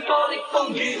奔波的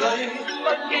風雨裏，不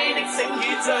羈的醒與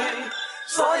醉，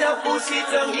所有故事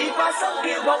像已發生，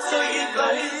飄泊歲月裏，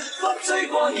風吹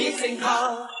過已靜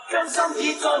下，將心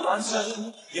意再還上，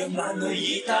讓眼淚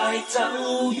已帶走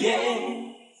夜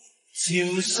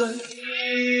潮水。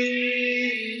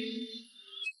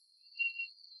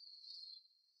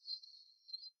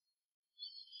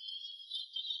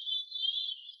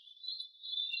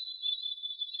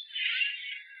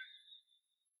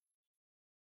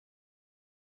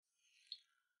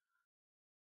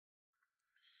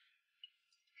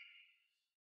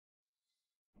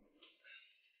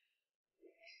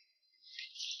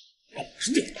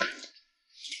是点。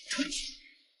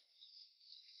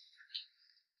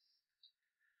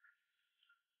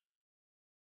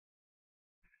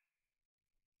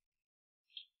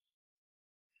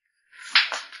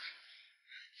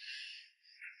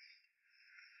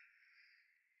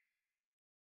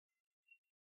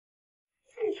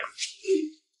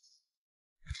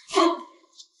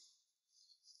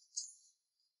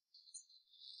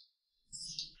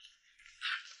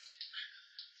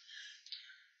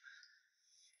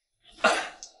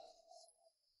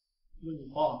问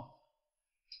你话，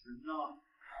人呢？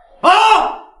啊！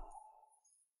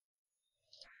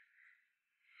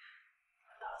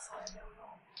打扫也没有用，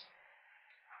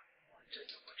我真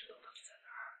的不知道他们在哪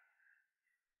儿。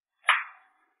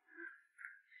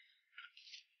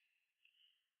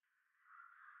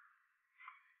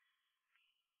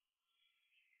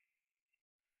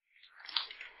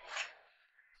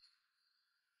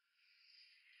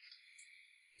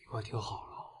你给我听好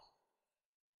了。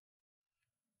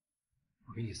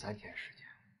 我给你3天时间，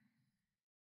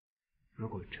如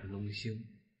果陈龙星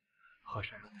和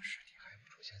珊珊的尸体还不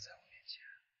出现在我面前，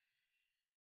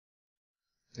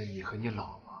那你和你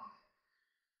老婆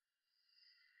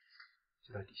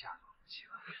就在底下做夫妻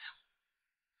了。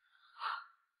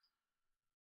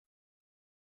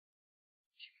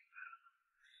听明白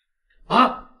了？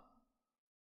啊！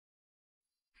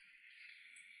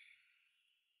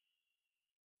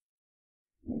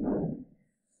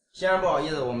先生，不好意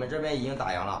思，我们这边已经打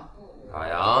烊了。打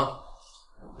烊？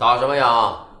打什么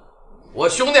烊？我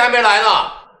兄弟还没来呢。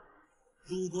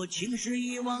如果情是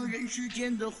一汪人世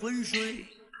间的浑水，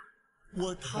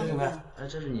我倘若哎，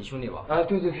这是你兄弟吧？哎，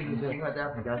对，一会儿大家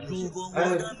回家休息。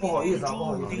哎，不好意思啊，不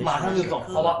好意思，马上就走，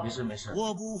好吧？没事。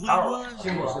打扰了，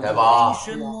辛苦了。大宝，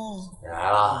你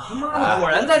来了。他妈的，果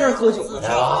然在这儿喝酒呢。来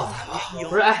了，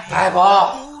不是，哎，大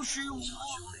宝。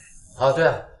啊，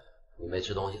对。 你没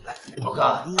吃东西，来，我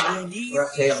看，不是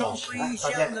这个好吃，来，大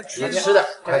天，你吃点，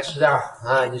快吃点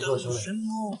啊！你是我兄弟。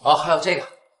哦，还有这个，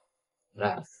来，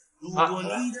啊，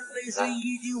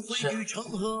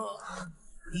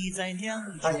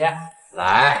大姐，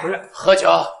来，不是喝酒，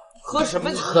喝什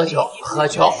么？喝酒。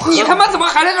你他妈怎么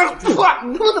还在这儿？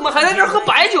你他妈怎么还在这儿喝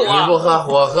白酒啊？你不喝，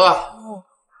我喝。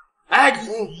哎，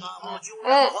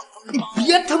你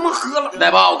别他妈喝了！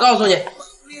大宝，我告诉你，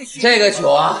这个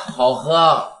酒啊，好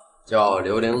喝。 叫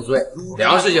刘伶醉，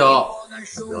粮食酒，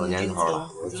有年头了，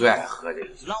我最爱喝这个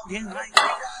酒。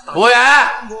服务员，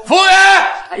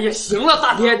哎呀，行了，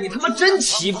大天，你他妈真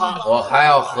奇葩！我还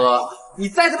要喝。你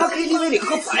在他妈 KTV 里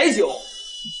喝白酒，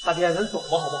大天，咱走吧，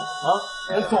好不好？啊，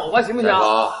咱走吧，行不行？大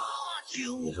宝，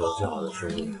你是我最好的兄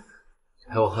弟，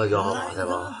陪我喝酒好不好？大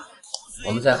宝，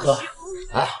我们再喝。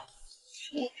来，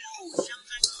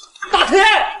大天，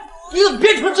你怎么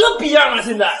变成这逼样了？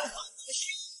现在？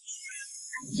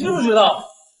 知不知道，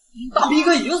大逼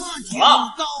哥已经死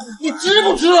了？你知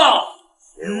不知道？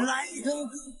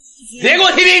别给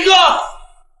我提兵哥！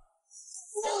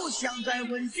不想再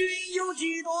问君有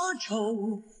几多愁，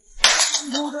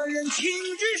痛苦的人请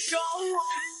举手。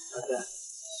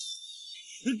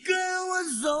跟我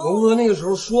走。龙哥那个时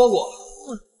候说过，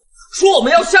说我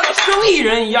们要像个生意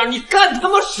人一样。你干他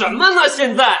妈什么呢？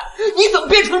现在你怎么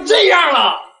变成这样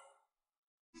了？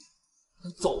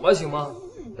走吧，行吗？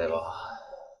大宝。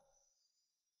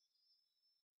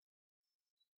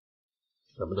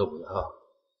 什么都不要，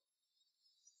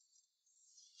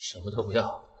什么都不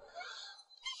要。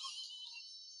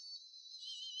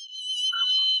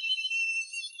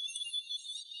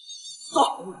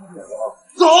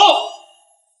走！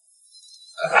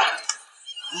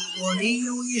如果你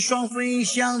有一双飞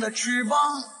翔的翅膀，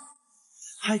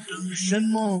还等什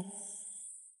么？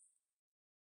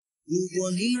如果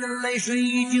你的泪水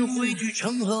已经汇聚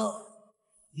成河，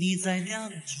你在酿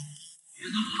酒。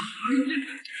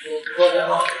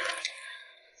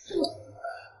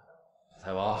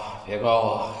 大宝，别管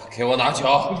我，给我拿酒。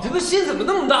你这个心怎么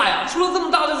那么大呀？出了这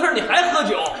么大的事儿，你还喝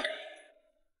酒？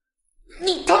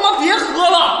你他妈别喝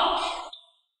了！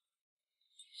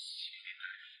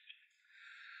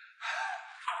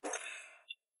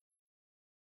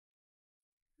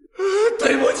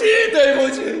对不起，对不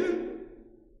起，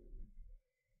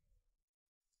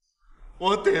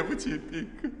我对不起兵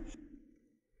哥。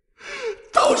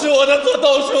 都是我的错，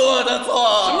都是我的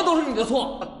错。什么都是你的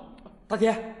错，大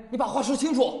天，你把话说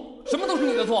清楚，什么都是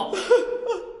你的错。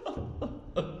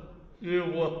是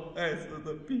我害死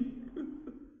的兵哥。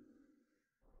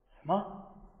什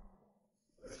么？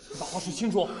你把话说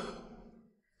清楚，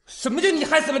什么叫你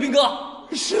害死了兵哥？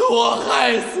是我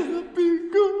害死了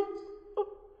兵哥。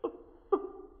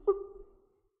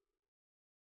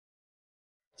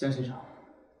江先生，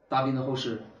大斌的后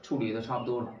事处理的差不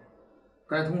多了。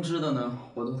 该通知的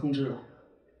呢，我都通知了。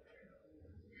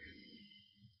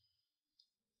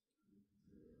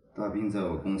大斌在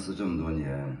我公司这么多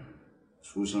年，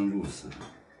出生入死，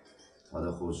他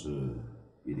的后事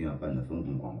一定要办得风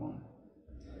风光光的。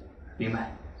明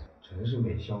白。真是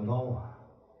没想到啊！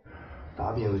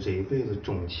大斌子这一辈子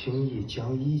重情义、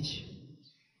讲义气，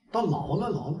到老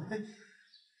了，哎，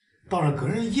倒让个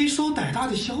人一手带大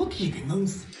的小弟给弄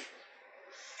死，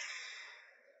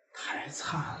太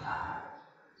惨了。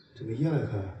这个爷来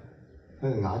看，那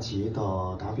个阿吉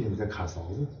到大斌子在看嫂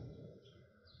子，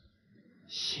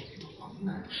心里都老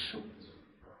难受。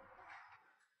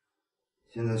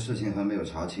现在事情还没有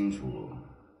查清楚，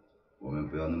我们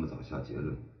不要那么早下结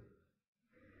论。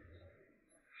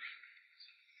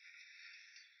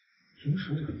听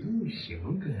说这个龙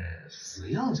星跟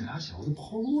思阳这俩小子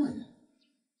跑路了呢，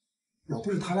要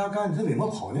不是他俩干，他为么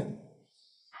跑呢？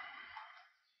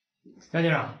杨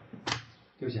先生，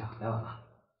对不起啊，来晚了。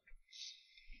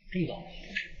这个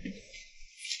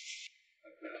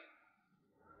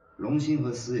龙星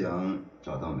和思阳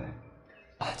找到没？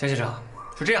江先生，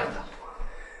是这样的，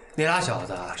那俩小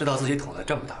子知道自己捅了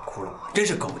这么大窟窿，真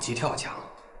是狗急跳墙。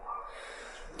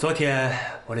昨天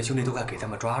我那兄弟都快给他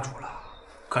们抓住了。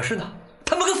可是呢，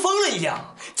他们跟疯了一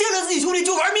样，见了自己兄弟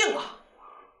就玩命啊！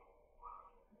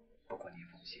不过你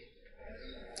放心，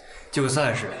就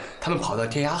算是他们跑到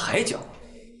天涯海角，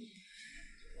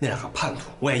那两个叛徒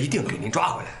我也一定给您抓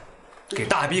回来，给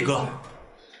大逼哥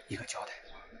一个交代。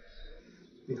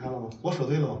你看了吗？我说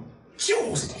对了吗？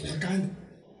就是他们干的，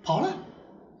跑了。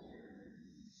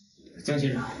江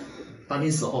先生，大斌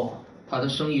死后，他的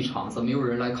生意场子没有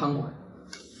人来看管，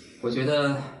我觉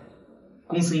得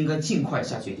公司应该尽快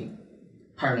下决定，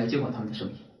派人来接管他们的生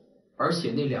意。而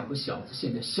且那两个小子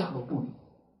现在下落不明。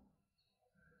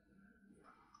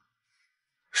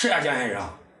是啊，江先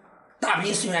生，大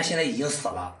斌虽然现在已经死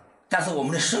了，但是我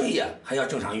们的生意还要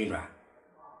正常运转。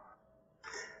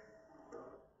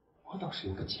我倒是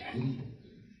有个建议，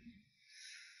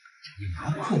这个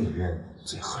阿坤的人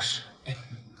最合适。哎，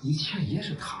以前也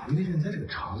是他们的人在这个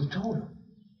厂子找着，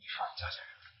你说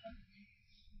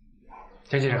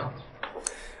江先生，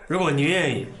如果您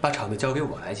愿意把厂子交给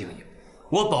我来经营，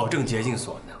我保证竭尽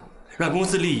所能，让公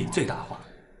司利益最大化，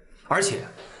而且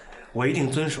我一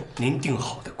定遵守您定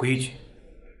好的规矩。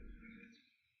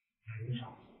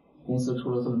公司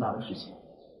出了这么大的事情，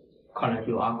看来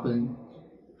只有阿坤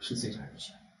是最佳人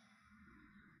选。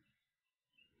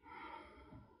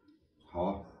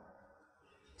好，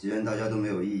既然大家都没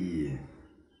有异议，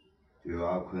就由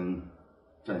阿坤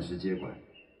暂时接管。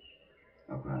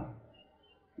阿坤，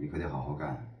你可得好好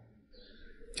干。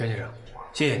江先生，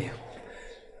谢谢您，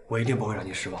我一定不会让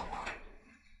您失望。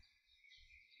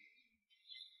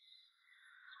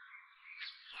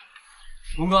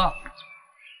龙哥，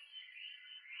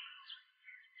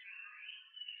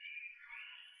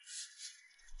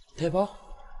铁包，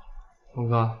龙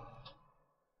哥，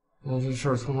那这事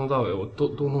儿从头到尾我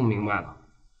都弄明白了。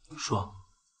说，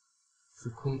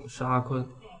是阿坤，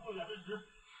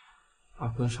阿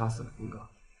坤杀死了斌哥。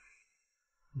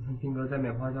你看斌哥在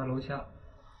棉花家楼下，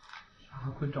是阿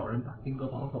坤找人把斌哥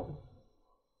绑走了。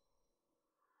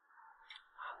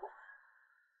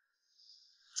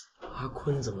阿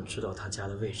坤怎么知道他家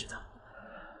的位置的？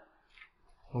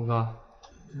龙哥，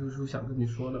这就是我想跟你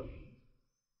说的。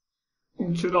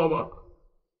你知道吗？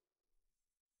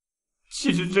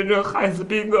其实真正害死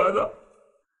斌哥的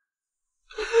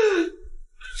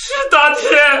是大天。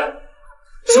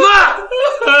什么？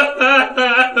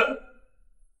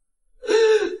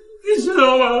你知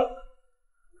道吗？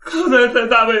刚才在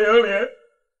大本营里，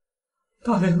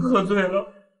大天喝醉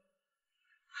了，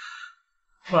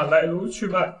把来龙去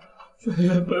脉原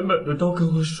原本本的都跟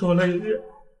我说了一遍。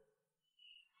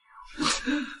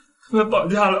他们绑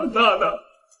架了娜娜，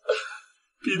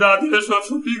逼大天说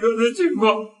出斌哥的情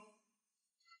况。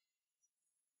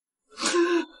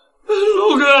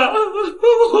龙哥，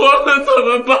我们怎么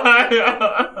办呀？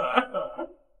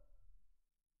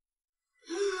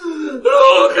龙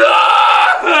哥！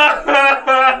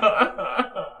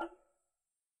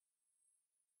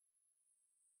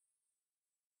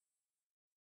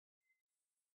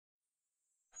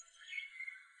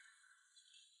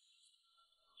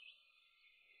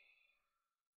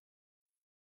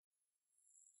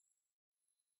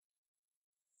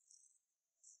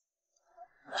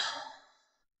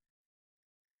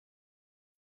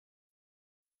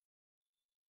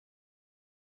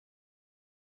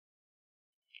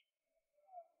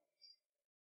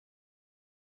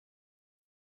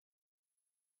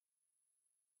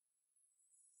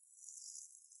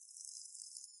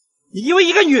你因为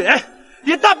一个女人，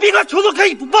连大兵哥仇都可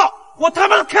以不报，我他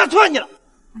妈的看错你了！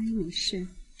阿姨没事，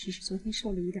只是昨天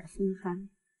受了一点风寒，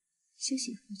休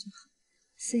息一会儿就好。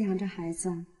思阳这孩子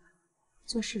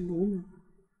做事鲁莽，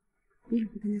你也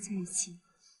不跟他在一起，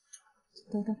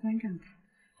多多关照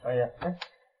他。哎呀，哎，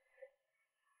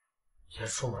先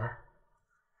出门，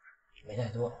没带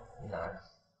多，你拿着。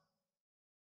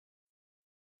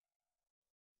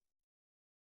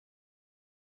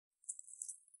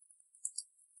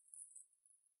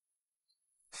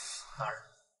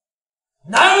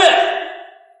男人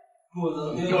不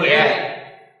能丢脸，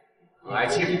爱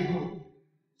情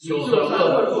就算饿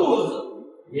了肚子，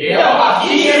也要把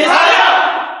皮给擦亮。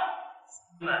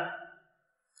你们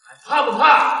还怕不怕？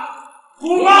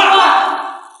不怕！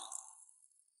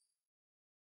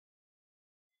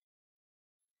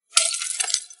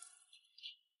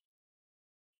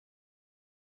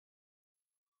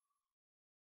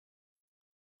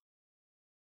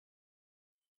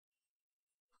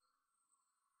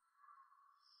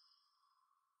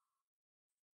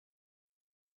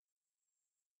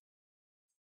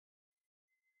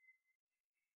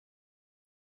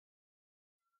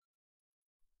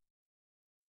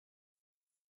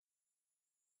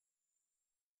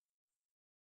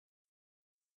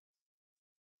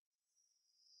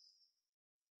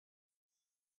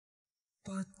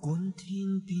不管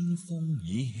天边风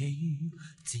已起，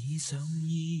只想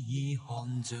依依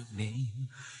看着你。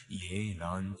夜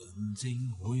阑人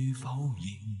静会否仍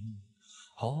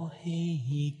可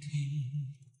希冀？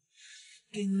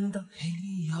经得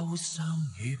起忧伤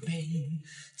与悲，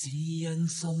只因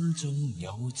心中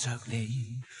有着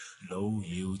你。路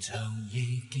遥长夜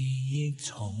记忆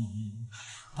从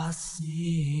不舍弃，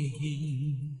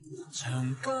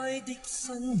长街的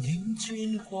身影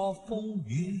穿过风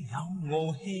雨有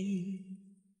傲气，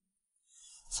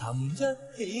曾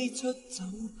一起出走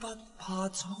不怕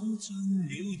闯进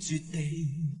了绝地，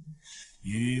如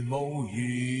雾如烟，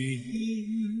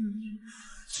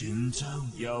全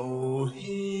像游戏。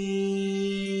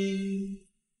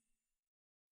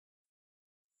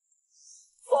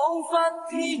仿佛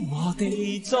天和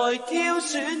地在挑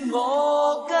选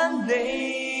我跟你，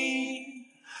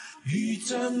如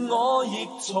像我亦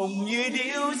重遇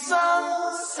了生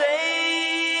死，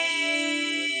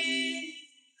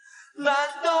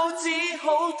难道只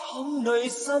好淌泪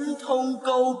心痛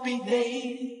告别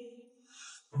你？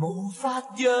无法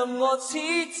让我此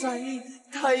际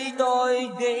替代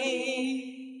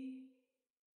你。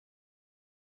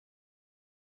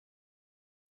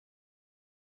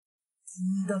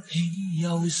经得起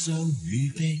忧伤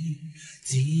与悲，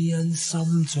只因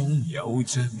心中有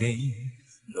着你。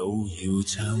路遥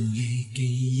长夜记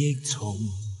忆从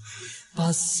不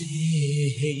舍弃，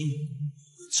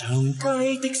长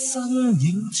街的身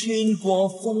影穿过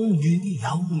风雨有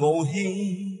傲气，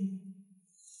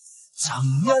曾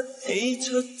一起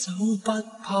出走不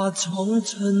怕闯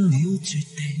进了绝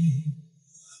地，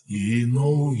如雾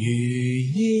如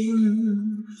烟，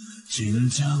全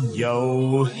像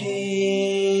游戏。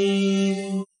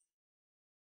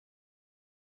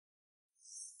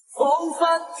仿佛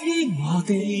天和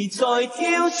地在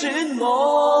挑选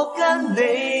我跟你，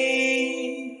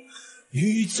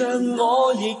如像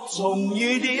我亦重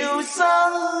遇了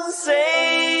生死，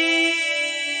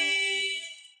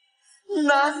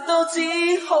难道只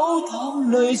好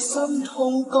淌泪心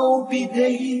痛告别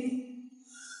你？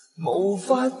无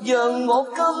法让我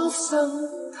今生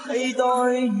替代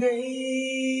你。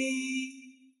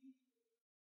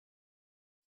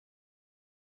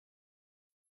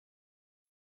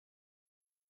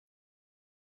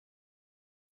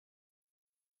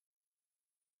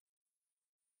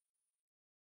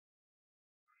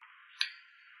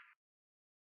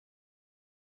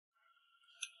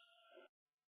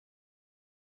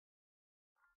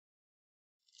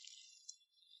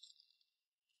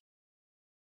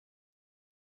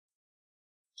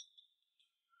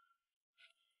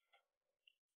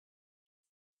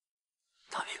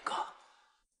大兵哥，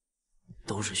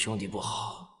都是兄弟不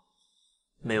好，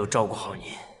没有照顾好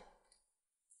您。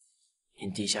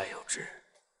您地下有知，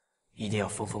一定要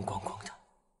风风光光的。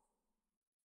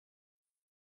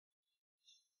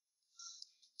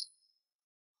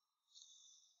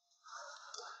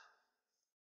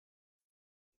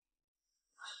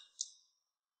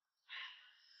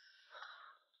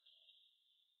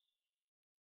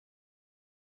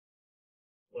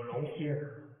我龙星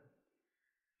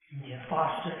今年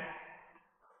发誓，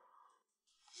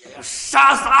也要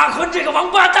杀死阿坤这个王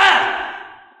八蛋！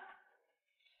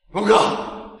龙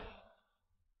哥，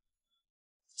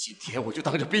今天我就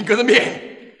当着兵哥的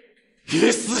面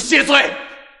以死谢罪。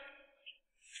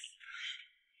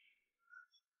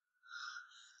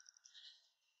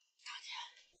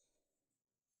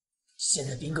现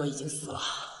在兵哥已经死了，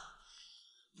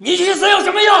你去死有什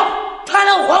么用？他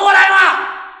能活过来吗？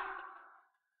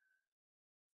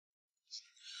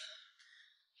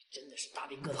真的是大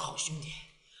兵哥的好兄弟，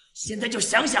现在就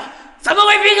想想怎么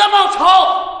为兵哥报仇。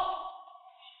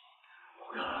龙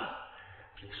哥，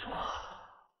别说，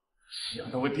只要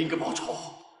能为兵哥报仇，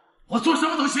我做什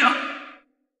么都行。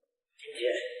今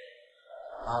天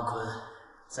阿坤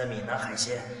在闽南海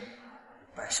鲜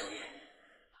办寿宴，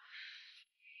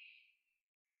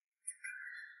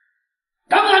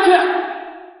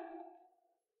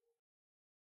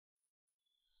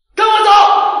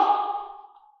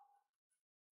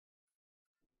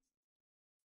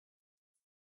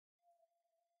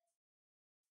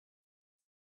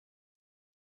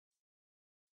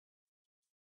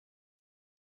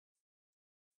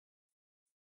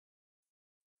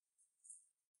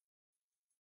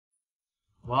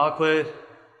我阿坤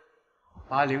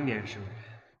，80年生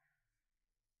人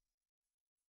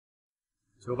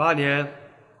，98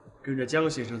年跟着江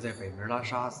先生在北门拉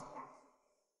沙子，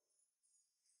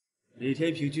每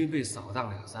天平均被扫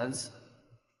荡2、3次。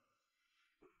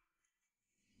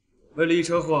为了一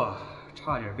车货，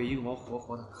差点被鹰王活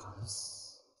活的砍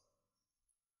死。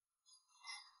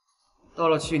到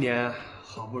了去年，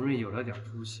好不容易有了点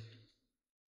出息，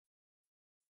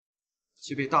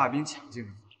却被大兵抢进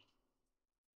了。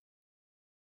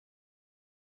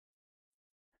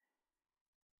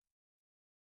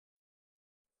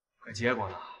可结果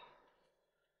呢？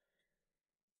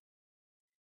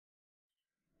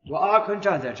我阿坤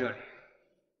站在这里，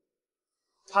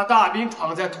他大兵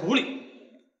躺在土里。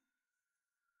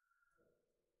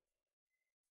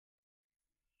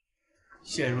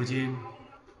现如今，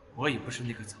我已不是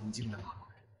那个曾经的阿坤。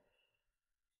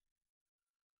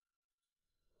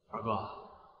二哥，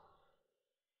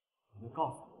你能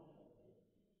告诉我，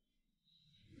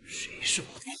谁是我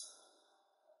的？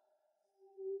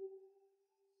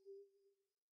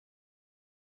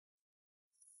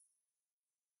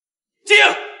静！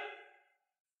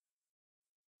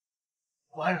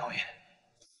关老爷。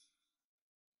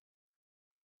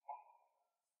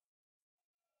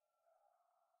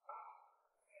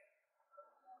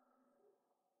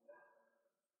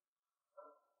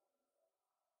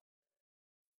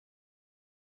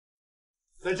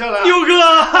在这了，牛哥，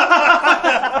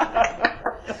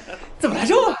怎么来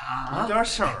这么晚啊？有点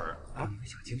事儿啊，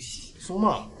小惊喜。什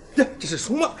么？这是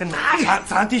什么？跟哪里？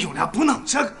咱弟兄俩不能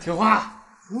这个。听话。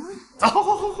走，好。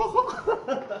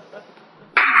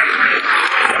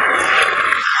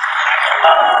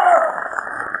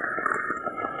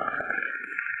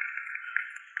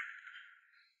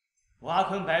我阿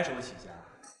坤白手起家，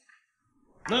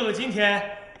能有今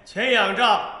天，全仰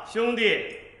仗兄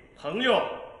弟、朋友、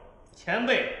前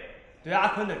辈对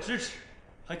阿坤的支持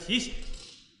和提醒，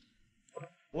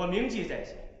我铭记在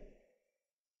心。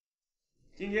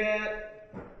今天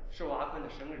是我阿坤的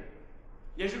生日，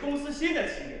也是公司新的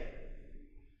起点。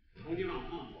从今往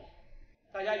后，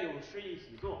大家有事一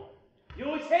起做，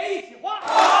有钱一起花。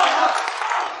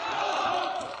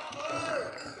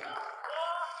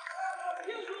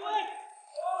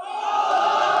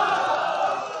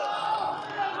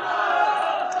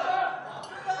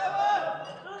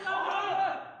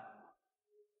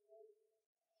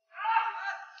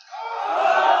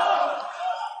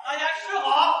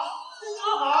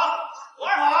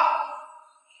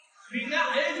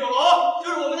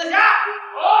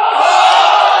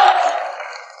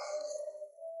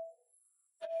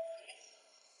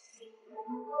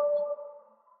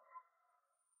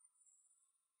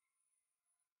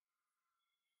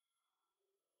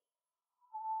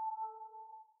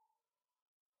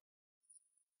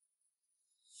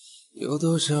有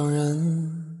多少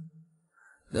人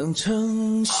能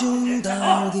称兄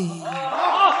道弟？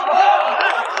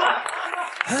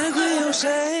还会有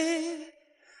谁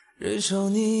忍受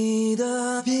你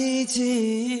的脾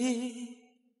气？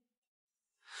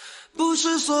不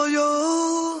是所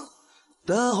有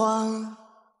的话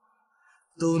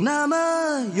都那么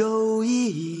有意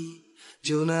义，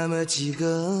就那么几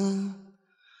个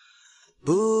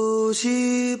不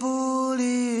喜不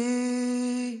离。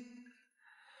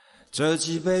这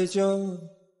几杯酒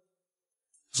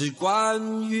只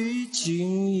关于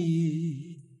情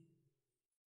谊，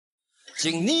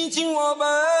敬你敬我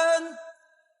们，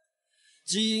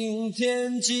敬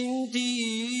天敬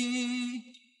地。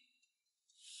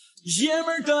爷们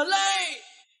儿的泪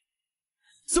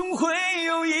总会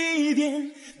有一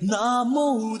点那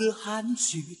么的含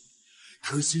蓄，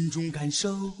可心中感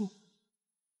受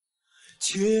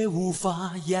却无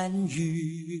法言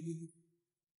语。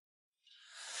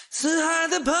四海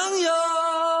的朋友，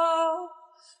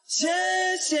谢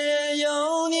谢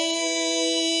有你，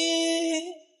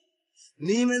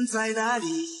你们在哪里？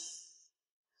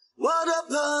我的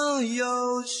朋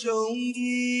友兄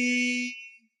弟。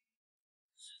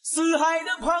四海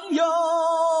的朋友，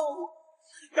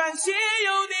感谢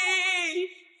有你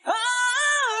啊！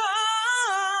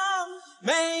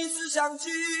每次相聚，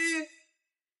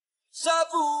舍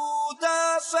不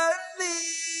得分离。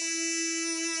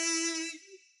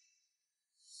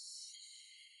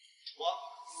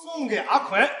送给阿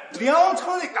坤2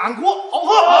成的干果，好不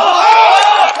好？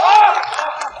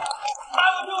那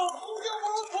我就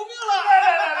出兵了！来，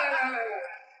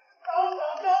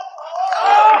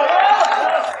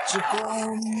只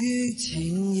关于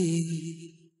情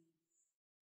谊，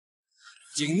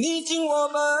敬你敬我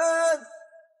们，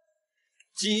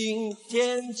敬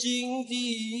天敬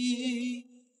地。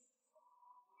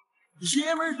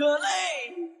爷们儿的泪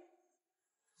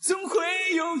总会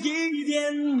有一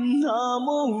点那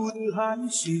么的含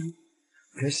蓄，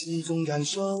可心中感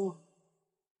受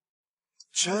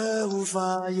却无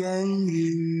法言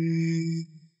语。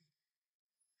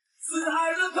四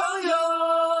海的朋友，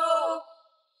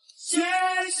谢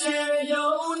谢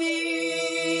有你，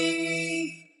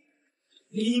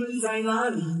你们在哪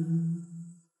里？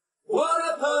我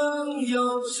的朋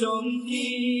友兄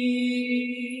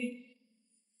弟，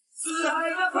四海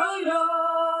的朋友，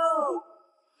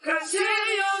感谢有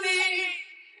你，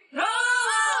啊，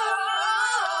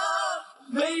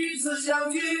每一次相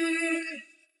聚，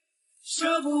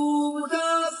舍不得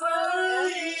分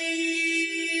离。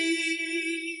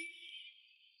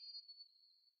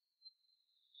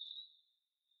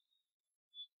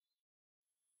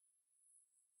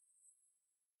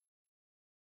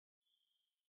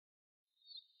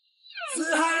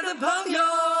四海的朋友，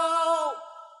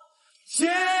谢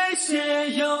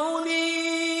谢有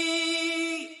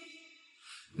你，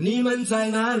你们在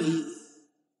哪里？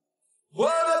我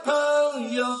的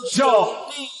朋友兄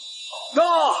弟，大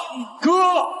哥，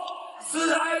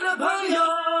四海的朋友，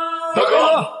大哥，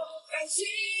感谢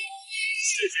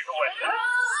谢谢各位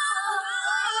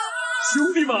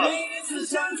兄弟们，每一次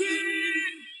相聚，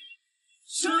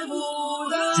舍不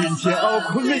得。今天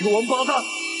阿坤那个王八蛋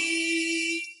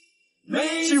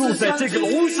就在这个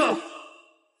楼上，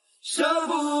舍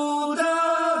不得。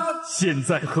现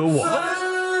在和我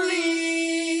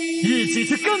一起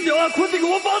去干掉阿坤这个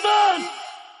王八蛋！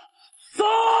走！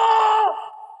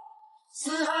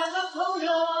四海的朋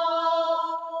友，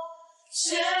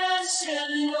谢谢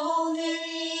有你，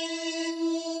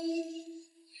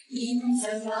你们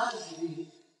在哪里？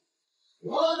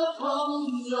我的朋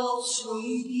友兄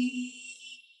弟，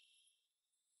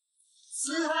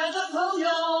四海的朋友，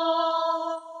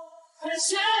感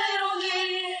谢有你，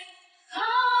啊，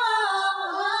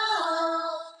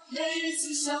每一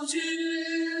次相聚，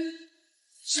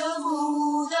舍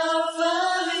不得分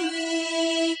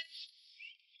离。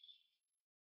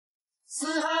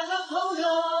四海的朋友，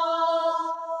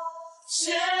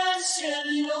谢谢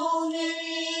有你，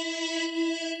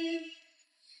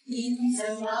你们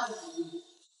在哪里？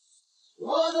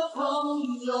我的朋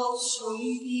友兄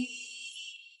弟，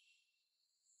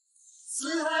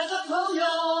四海的朋友，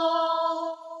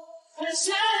感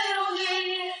谢有你，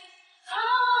啊，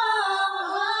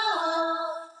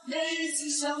每一次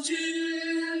相聚，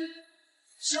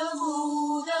舍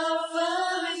不得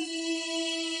分离。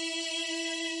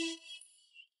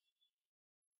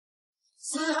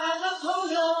四海的朋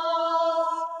友，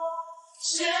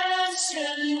谢谢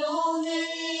有你，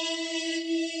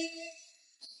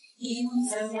你们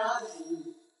在哪里？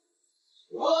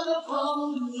我的朋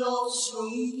友兄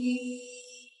弟，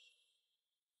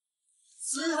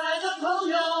四海的朋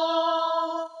友，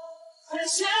感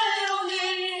谢有你，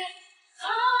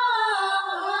啊，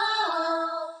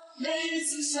每一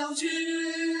次相聚，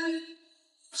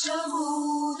舍不